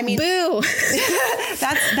not. I mean, boo.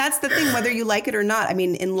 that's the thing, whether you like it or not. I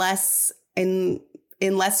mean, unless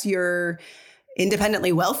you're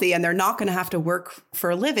independently wealthy and they're not going to have to work for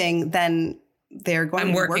a living, then they're going I'm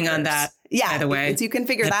to be working workers. on that. Yeah, by the way, you can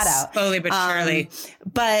figure that out slowly but surely.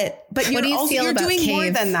 But you're doing more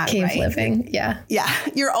than that, cave right? living. Yeah.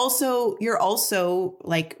 You're also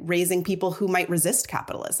like raising people who might resist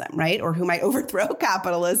capitalism, right? Or who might overthrow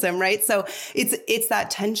capitalism, right? So it's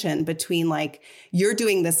that tension between like, you're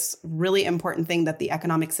doing this really important thing that the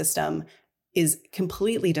economic system is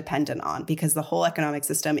completely dependent on, because the whole economic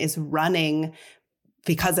system is running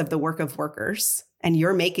because of the work of workers, and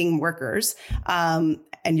you're making workers.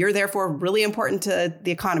 And you're therefore really important to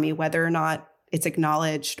the economy, whether or not it's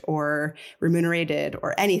acknowledged or remunerated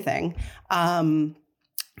or anything.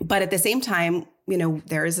 But at the same time,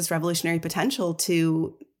 there is this revolutionary potential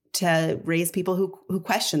to raise people who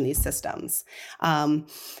question these systems, and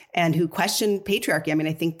who question patriarchy. I mean,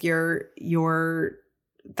 I think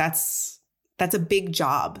that's a big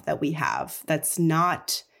job that we have. That's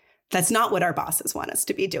not what our bosses want us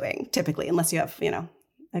to be doing typically, unless you have, a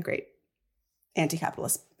great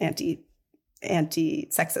anti-capitalist,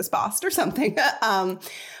 anti-sexist boss or something. But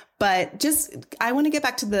I want to get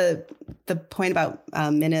back to the point about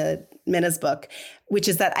Minna's book, which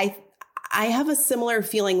is that I have a similar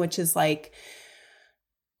feeling, which is like,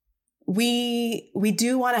 we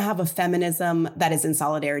do want to have a feminism that is in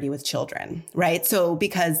solidarity with children, right? So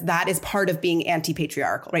because that is part of being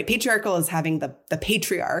anti-patriarchal, right? Patriarchal is having the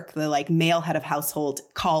patriarch, the like male head of household,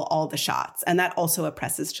 call all the shots, and that also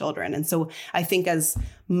oppresses children. And so I think as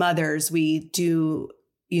mothers, we do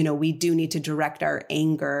need to direct our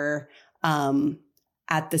anger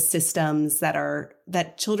at the systems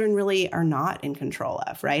that children really are not in control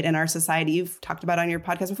of, right? And our society, you've talked about on your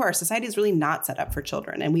podcast before, our society is really not set up for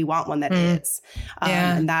children, and we want one that is.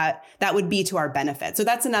 And that would be to our benefit. So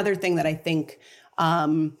that's another thing that I think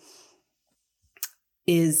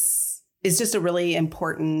is just a really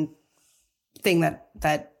important thing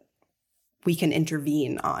that we can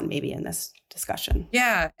intervene on maybe in this discussion.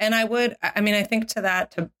 Yeah. And I think to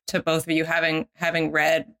that, to both of you, having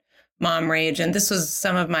read Mom Rage, and this was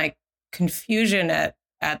some of my confusion at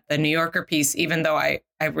the New Yorker piece, even though I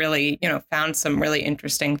really, found some really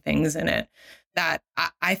interesting things in it, that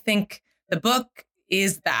I think the book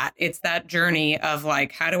is that it's that journey of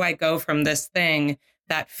like, how do I go from this thing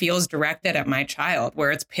that feels directed at my child, where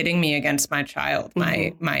it's pitting me against my child,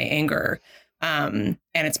 my anger, and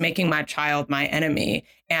it's making my child my enemy,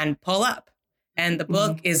 and pull up. And the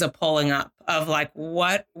book is a pulling up of like,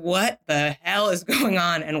 what the hell is going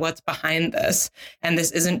on and what's behind this? And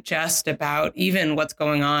this isn't just about even what's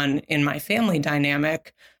going on in my family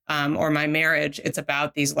dynamic or my marriage. It's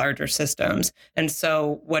about these larger systems. And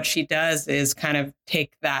so what she does is kind of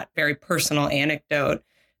take that very personal anecdote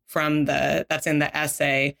that's in the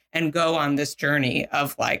essay and go on this journey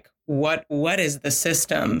of like, what is the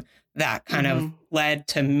system that kind of led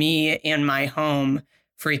to me in my home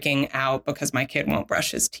freaking out because my kid won't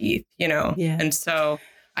brush his teeth, you know? Yeah. And so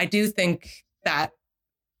I do think that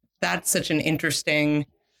that's such an interesting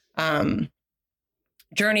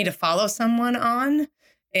journey to follow someone on.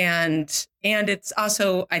 And it's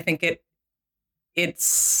also, I think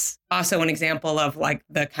it's also an example of like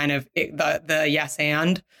the kind of the yes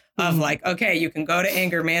and of like, okay, you can go to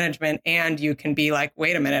anger management and you can be like,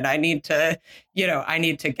 wait a minute, I need to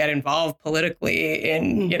get involved politically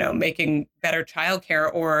in, making better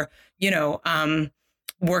childcare, or,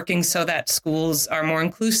 working so that schools are more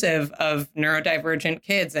inclusive of neurodivergent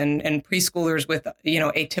kids and preschoolers with,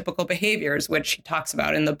 atypical behaviors, which she talks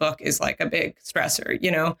about in the book is like a big stressor,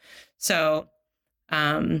 So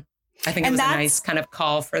I think it was a nice kind of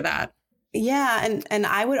call for that. Yeah. And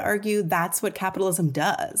I would argue that's what capitalism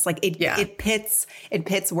does. Like it pits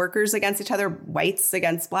workers against each other, whites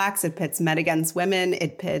against blacks. It pits men against women.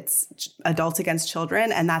 It pits adults against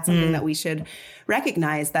children. And that's something that we should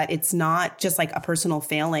recognize, that it's not just like a personal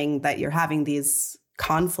failing that you're having these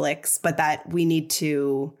conflicts, but that we need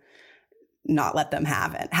to not let them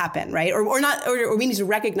happen. Right. Or we need to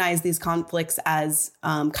recognize these conflicts as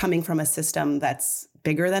coming from a system that's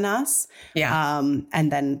bigger than us. Yeah.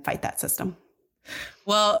 And then fight that system.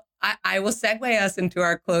 Well, I will segue us into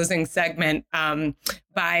our closing segment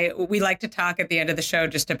we like to talk at the end of the show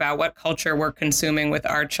just about what culture we're consuming with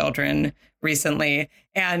our children recently.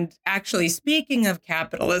 And actually, speaking of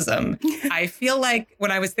capitalism, I feel like when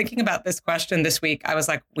I was thinking about this question this week, I was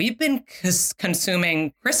like, we've been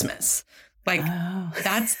consuming Christmas. Like,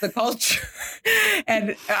 that's the culture.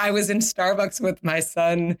 And I was in Starbucks with my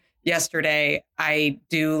son yesterday. I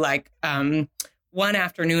do like one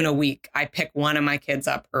afternoon a week. I pick one of my kids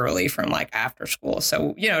up early from like after school.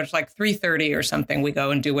 So, it's like 3:30 or something. We go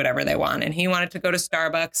and do whatever they want. And he wanted to go to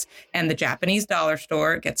Starbucks and the Japanese dollar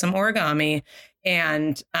store, get some origami.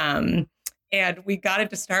 And we got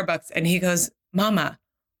into Starbucks and he goes, "Mama,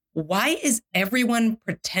 why is everyone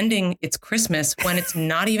pretending it's Christmas when it's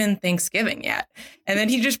not even Thanksgiving yet?" And then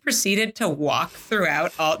he just proceeded to walk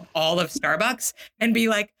throughout all of Starbucks and be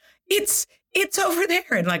like, it's over there,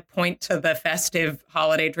 and like point to the festive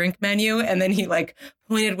holiday drink menu. And then he like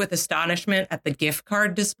pointed with astonishment at the gift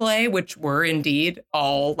card display, which were indeed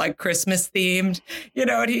all like Christmas themed,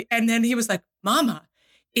 and then he was like, "Mama,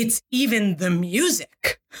 it's even the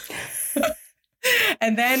music."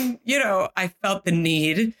 And then, I felt the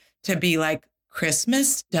need to be like,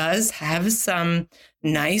 Christmas does have some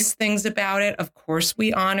nice things about it. Of course,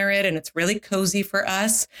 we honor it. And it's really cozy for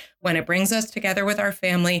us when it brings us together with our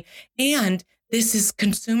family. And this is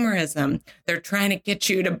consumerism. They're trying to get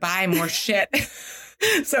you to buy more shit.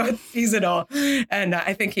 So it's seasonal. And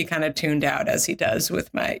I think he kind of tuned out, as he does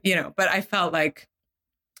with my, but I felt like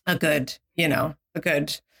a good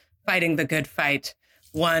fighting the good fight.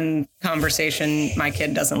 One conversation my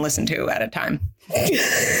kid doesn't listen to at a time.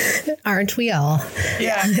 Aren't we all?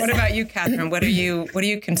 Yeah. What about you, Catherine? What are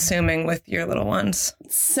you consuming with your little ones?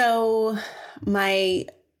 So my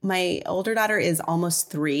older daughter is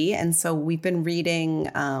almost 3. And so we've been reading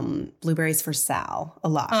Blueberries for Sal a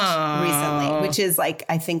lot recently, which is like,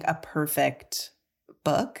 I think, a perfect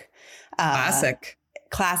book. Classic,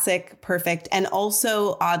 perfect. And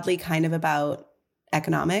also oddly kind of about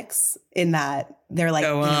economics, in that they're like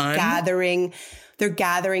gathering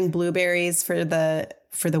blueberries for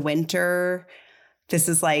the winter. This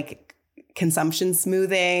is like consumption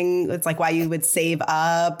smoothing. It's like why you would save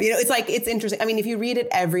up. It's interesting. I mean, if you read it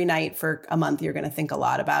every night for a month, you're going to think a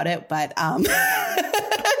lot about it. But so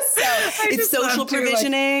it's social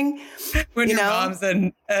provisioning. Like, when your mom's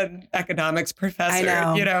an economics professor,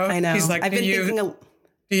 I know. He's like,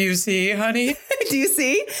 do you see, honey? Do you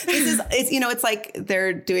see? It's like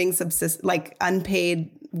they're doing unpaid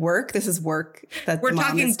work. This is work that we're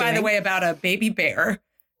talking, by the way, about a baby bear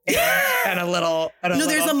and a little.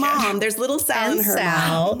 There's a mom. There's little Sal and her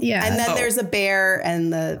mom. Yeah. And then there's a bear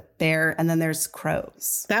and the bear, and then there's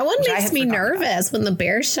crows. That one makes me nervous when the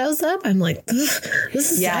bear shows up. I'm like, this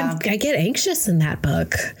is, I get anxious in that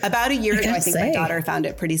book. About a year ago, I think my daughter found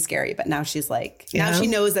it pretty scary, but now she's like, now she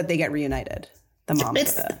knows that they get reunited. The mom.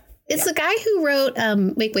 It's the guy who wrote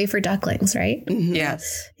Make Way for Ducklings, right? Mm-hmm.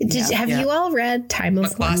 Yes. Have you all read Time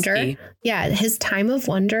of Wonder? Yeah, his Time of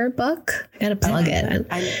Wonder book. I gotta plug it.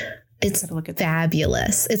 It's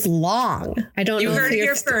fabulous. It's long. I don't know. You heard it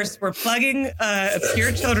here first. We're plugging a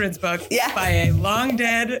pure children's book by a long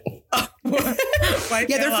dead white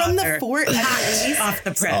they're from author. the off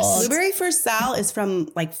the press. Blueberry for Sal is from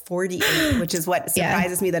like 48, which is what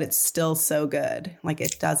surprises me, that it's still so good. Like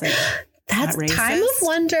it doesn't. That's Time of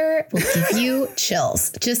Wonder will give you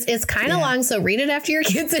chills. Just, it's kind of long, so read it after your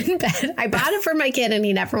kid's in bed. I bought it for my kid and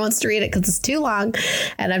he never wants to read it because it's too long.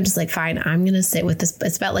 And I'm just like, fine, I'm going to sit with this.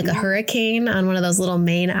 It's about like a hurricane on one of those little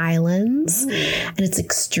Maine islands. And it's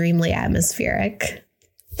extremely atmospheric.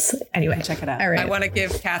 So anyway, check it out. All right. I want to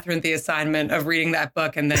give Catherine the assignment of reading that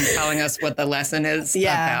book and then telling us what the lesson is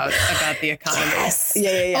about the economy. Yes.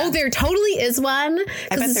 Yeah. Oh, there totally is one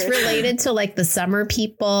because it's related to like the summer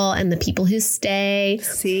people and the people who stay.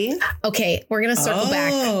 See? Okay, we're gonna circle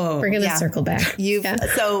back. We're gonna circle back.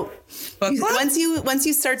 So once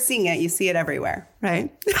you start seeing it, you see it everywhere, right?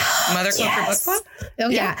 Mother Culture Book Club? Oh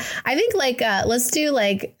yeah. I think like let's do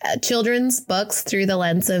like children's books through the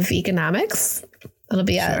lens of economics. It'll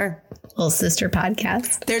be a little sister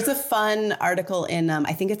podcast. There's a fun article in,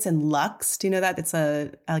 I think it's in Lux. Do you know that? It's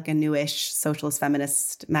a newish socialist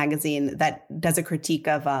feminist magazine that does a critique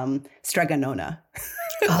of Stregonona.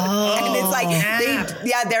 Oh, and it's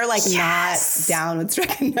like, they're like not down with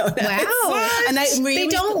Stregonona. Wow. And they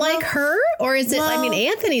don't like her? Or is it, I mean,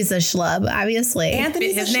 Anthony's a schlub, obviously.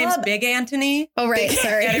 His name's Big Anthony. Oh, right.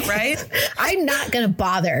 Sorry. Get it right? I'm not going to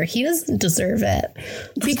bother. He doesn't deserve it.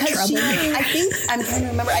 Because I'm trying to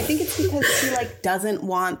remember. I think it's because she like doesn't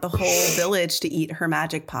want the whole village to eat her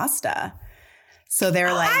magic pasta. So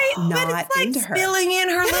they're like not into her. Spilling in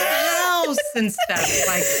her little house and stuff.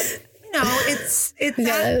 Like, you know, it's out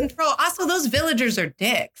of control. Also, those villagers are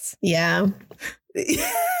dicks. Yeah.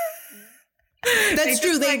 That's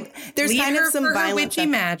true. There's kind of some violent witchy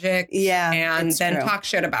magic. Yeah. And then talk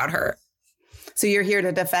shit about her. So you're here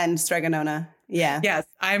to defend Stregonona. Yeah. Yes.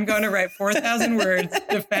 I'm going to write 4,000 words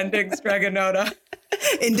defending Stregonona.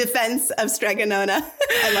 In defense of Stregonona.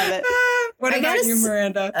 I love it. What about you,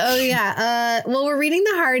 Miranda? Oh, yeah. Well, we're reading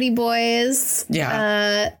The Hardy Boys.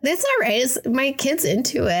 Yeah. It's all right. My kid's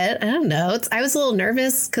into it. I don't know. I was a little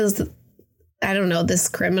nervous because, I don't know, this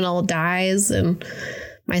criminal dies and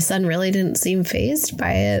my son really didn't seem fazed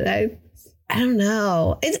by it. I don't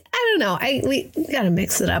know. I don't know. We got to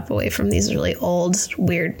mix it up away from these really old,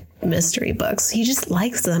 weird mystery books. He just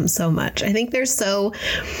likes them so much. I think they're so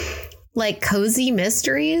like cozy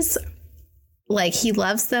mysteries. Like he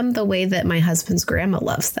loves them the way that my husband's grandma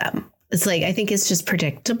loves them. It's like, I think it's just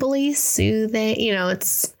predictably soothing. You know,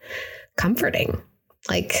 it's comforting.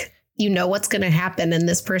 Like, you know what's going to happen and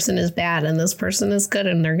this person is bad and this person is good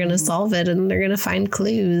and they're going to solve it and they're going to find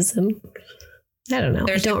clues. And I don't know.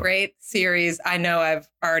 There's a great series. I know I've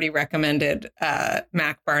already recommended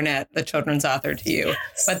Mac Barnett, the children's author, to you.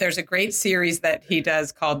 Yes. But there's a great series that he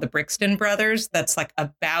does called The Brixton Brothers. That's like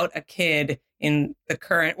about a kid in the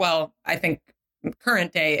current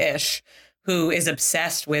day-ish who is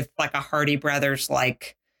obsessed with like a Hardy Brothers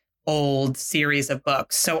like old series of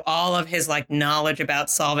books. So all of his like knowledge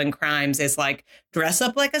about solving crimes is like dress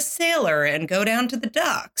up like a sailor and go down to the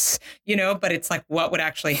docks, you know, but it's like what would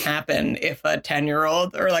actually happen if a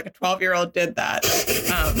 10-year-old or like a 12-year-old did that. This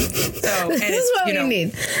is what we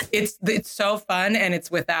need. It's so fun and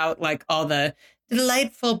it's without like all the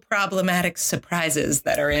delightful problematic surprises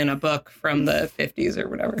that are in a book from the 50s or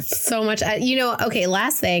whatever. So much. Okay,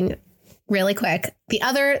 last thing. Really quick. The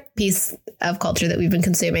other piece of culture that we've been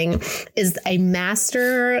consuming is a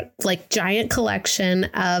master, like giant collection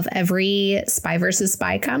of every Spy versus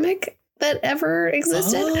Spy comic that ever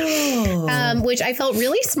existed, which I felt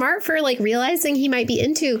really smart for like realizing he might be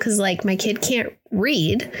into because like my kid can't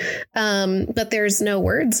read, but there's no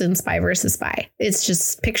words in Spy versus Spy. It's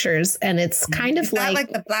just pictures and it's kind of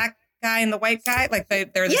like the black guy and the white guy, like they're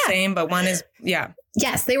the same, but one is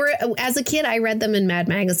Yes, they were. As a kid, I read them in Mad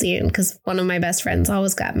Magazine because one of my best friends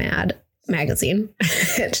always got Mad Magazine.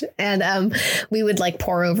 And we would like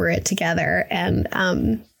pore over it together. And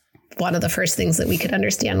one of the first things that we could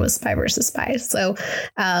understand was Spy versus Spy. So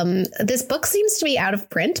this book seems to be out of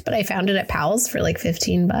print, but I found it at Powell's for like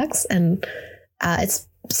 $15. And it's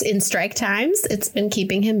in strike times. It's been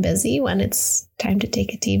keeping him busy when it's time to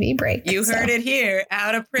take a TV break. You heard it here.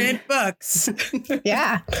 Out of print books.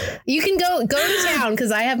 Yeah. You can go to town because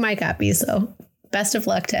I have my copy. So best of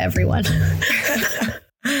luck to everyone.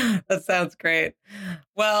 That sounds great.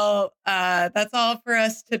 Well, that's all for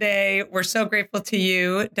us today. We're so grateful to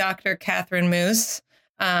you, Dr. Catherine Moose,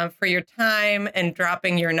 for your time and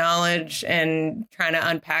dropping your knowledge and trying to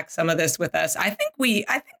unpack some of this with us. I think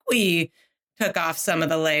we took off some of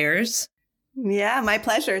the layers. Yeah, my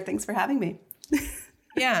pleasure. Thanks for having me.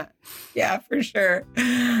 Yeah, for sure.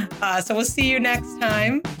 So we'll see you next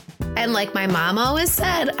time. And like my mom always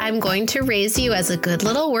said, I'm going to raise you as a good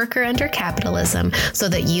little worker under capitalism so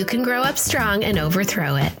that you can grow up strong and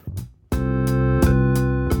overthrow it.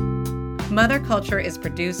 Mother Culture is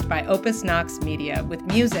produced by Opus Nox Media with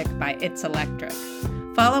music by It's Electric.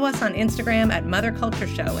 Follow us on Instagram at Mother Culture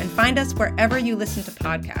Show and find us wherever you listen to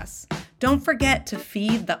podcasts. Don't forget to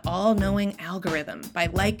feed the all-knowing algorithm by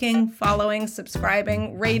liking, following,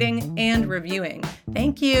 subscribing, rating, and reviewing.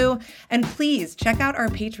 Thank you. And please check out our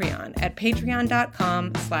Patreon at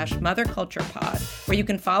patreon.com/motherculturepod, where you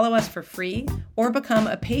can follow us for free or become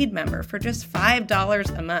a paid member for just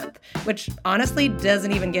 $5 a month, which honestly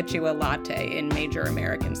doesn't even get you a latte in major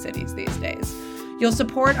American cities these days. You'll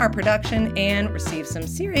support our production and receive some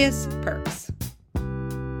serious perks.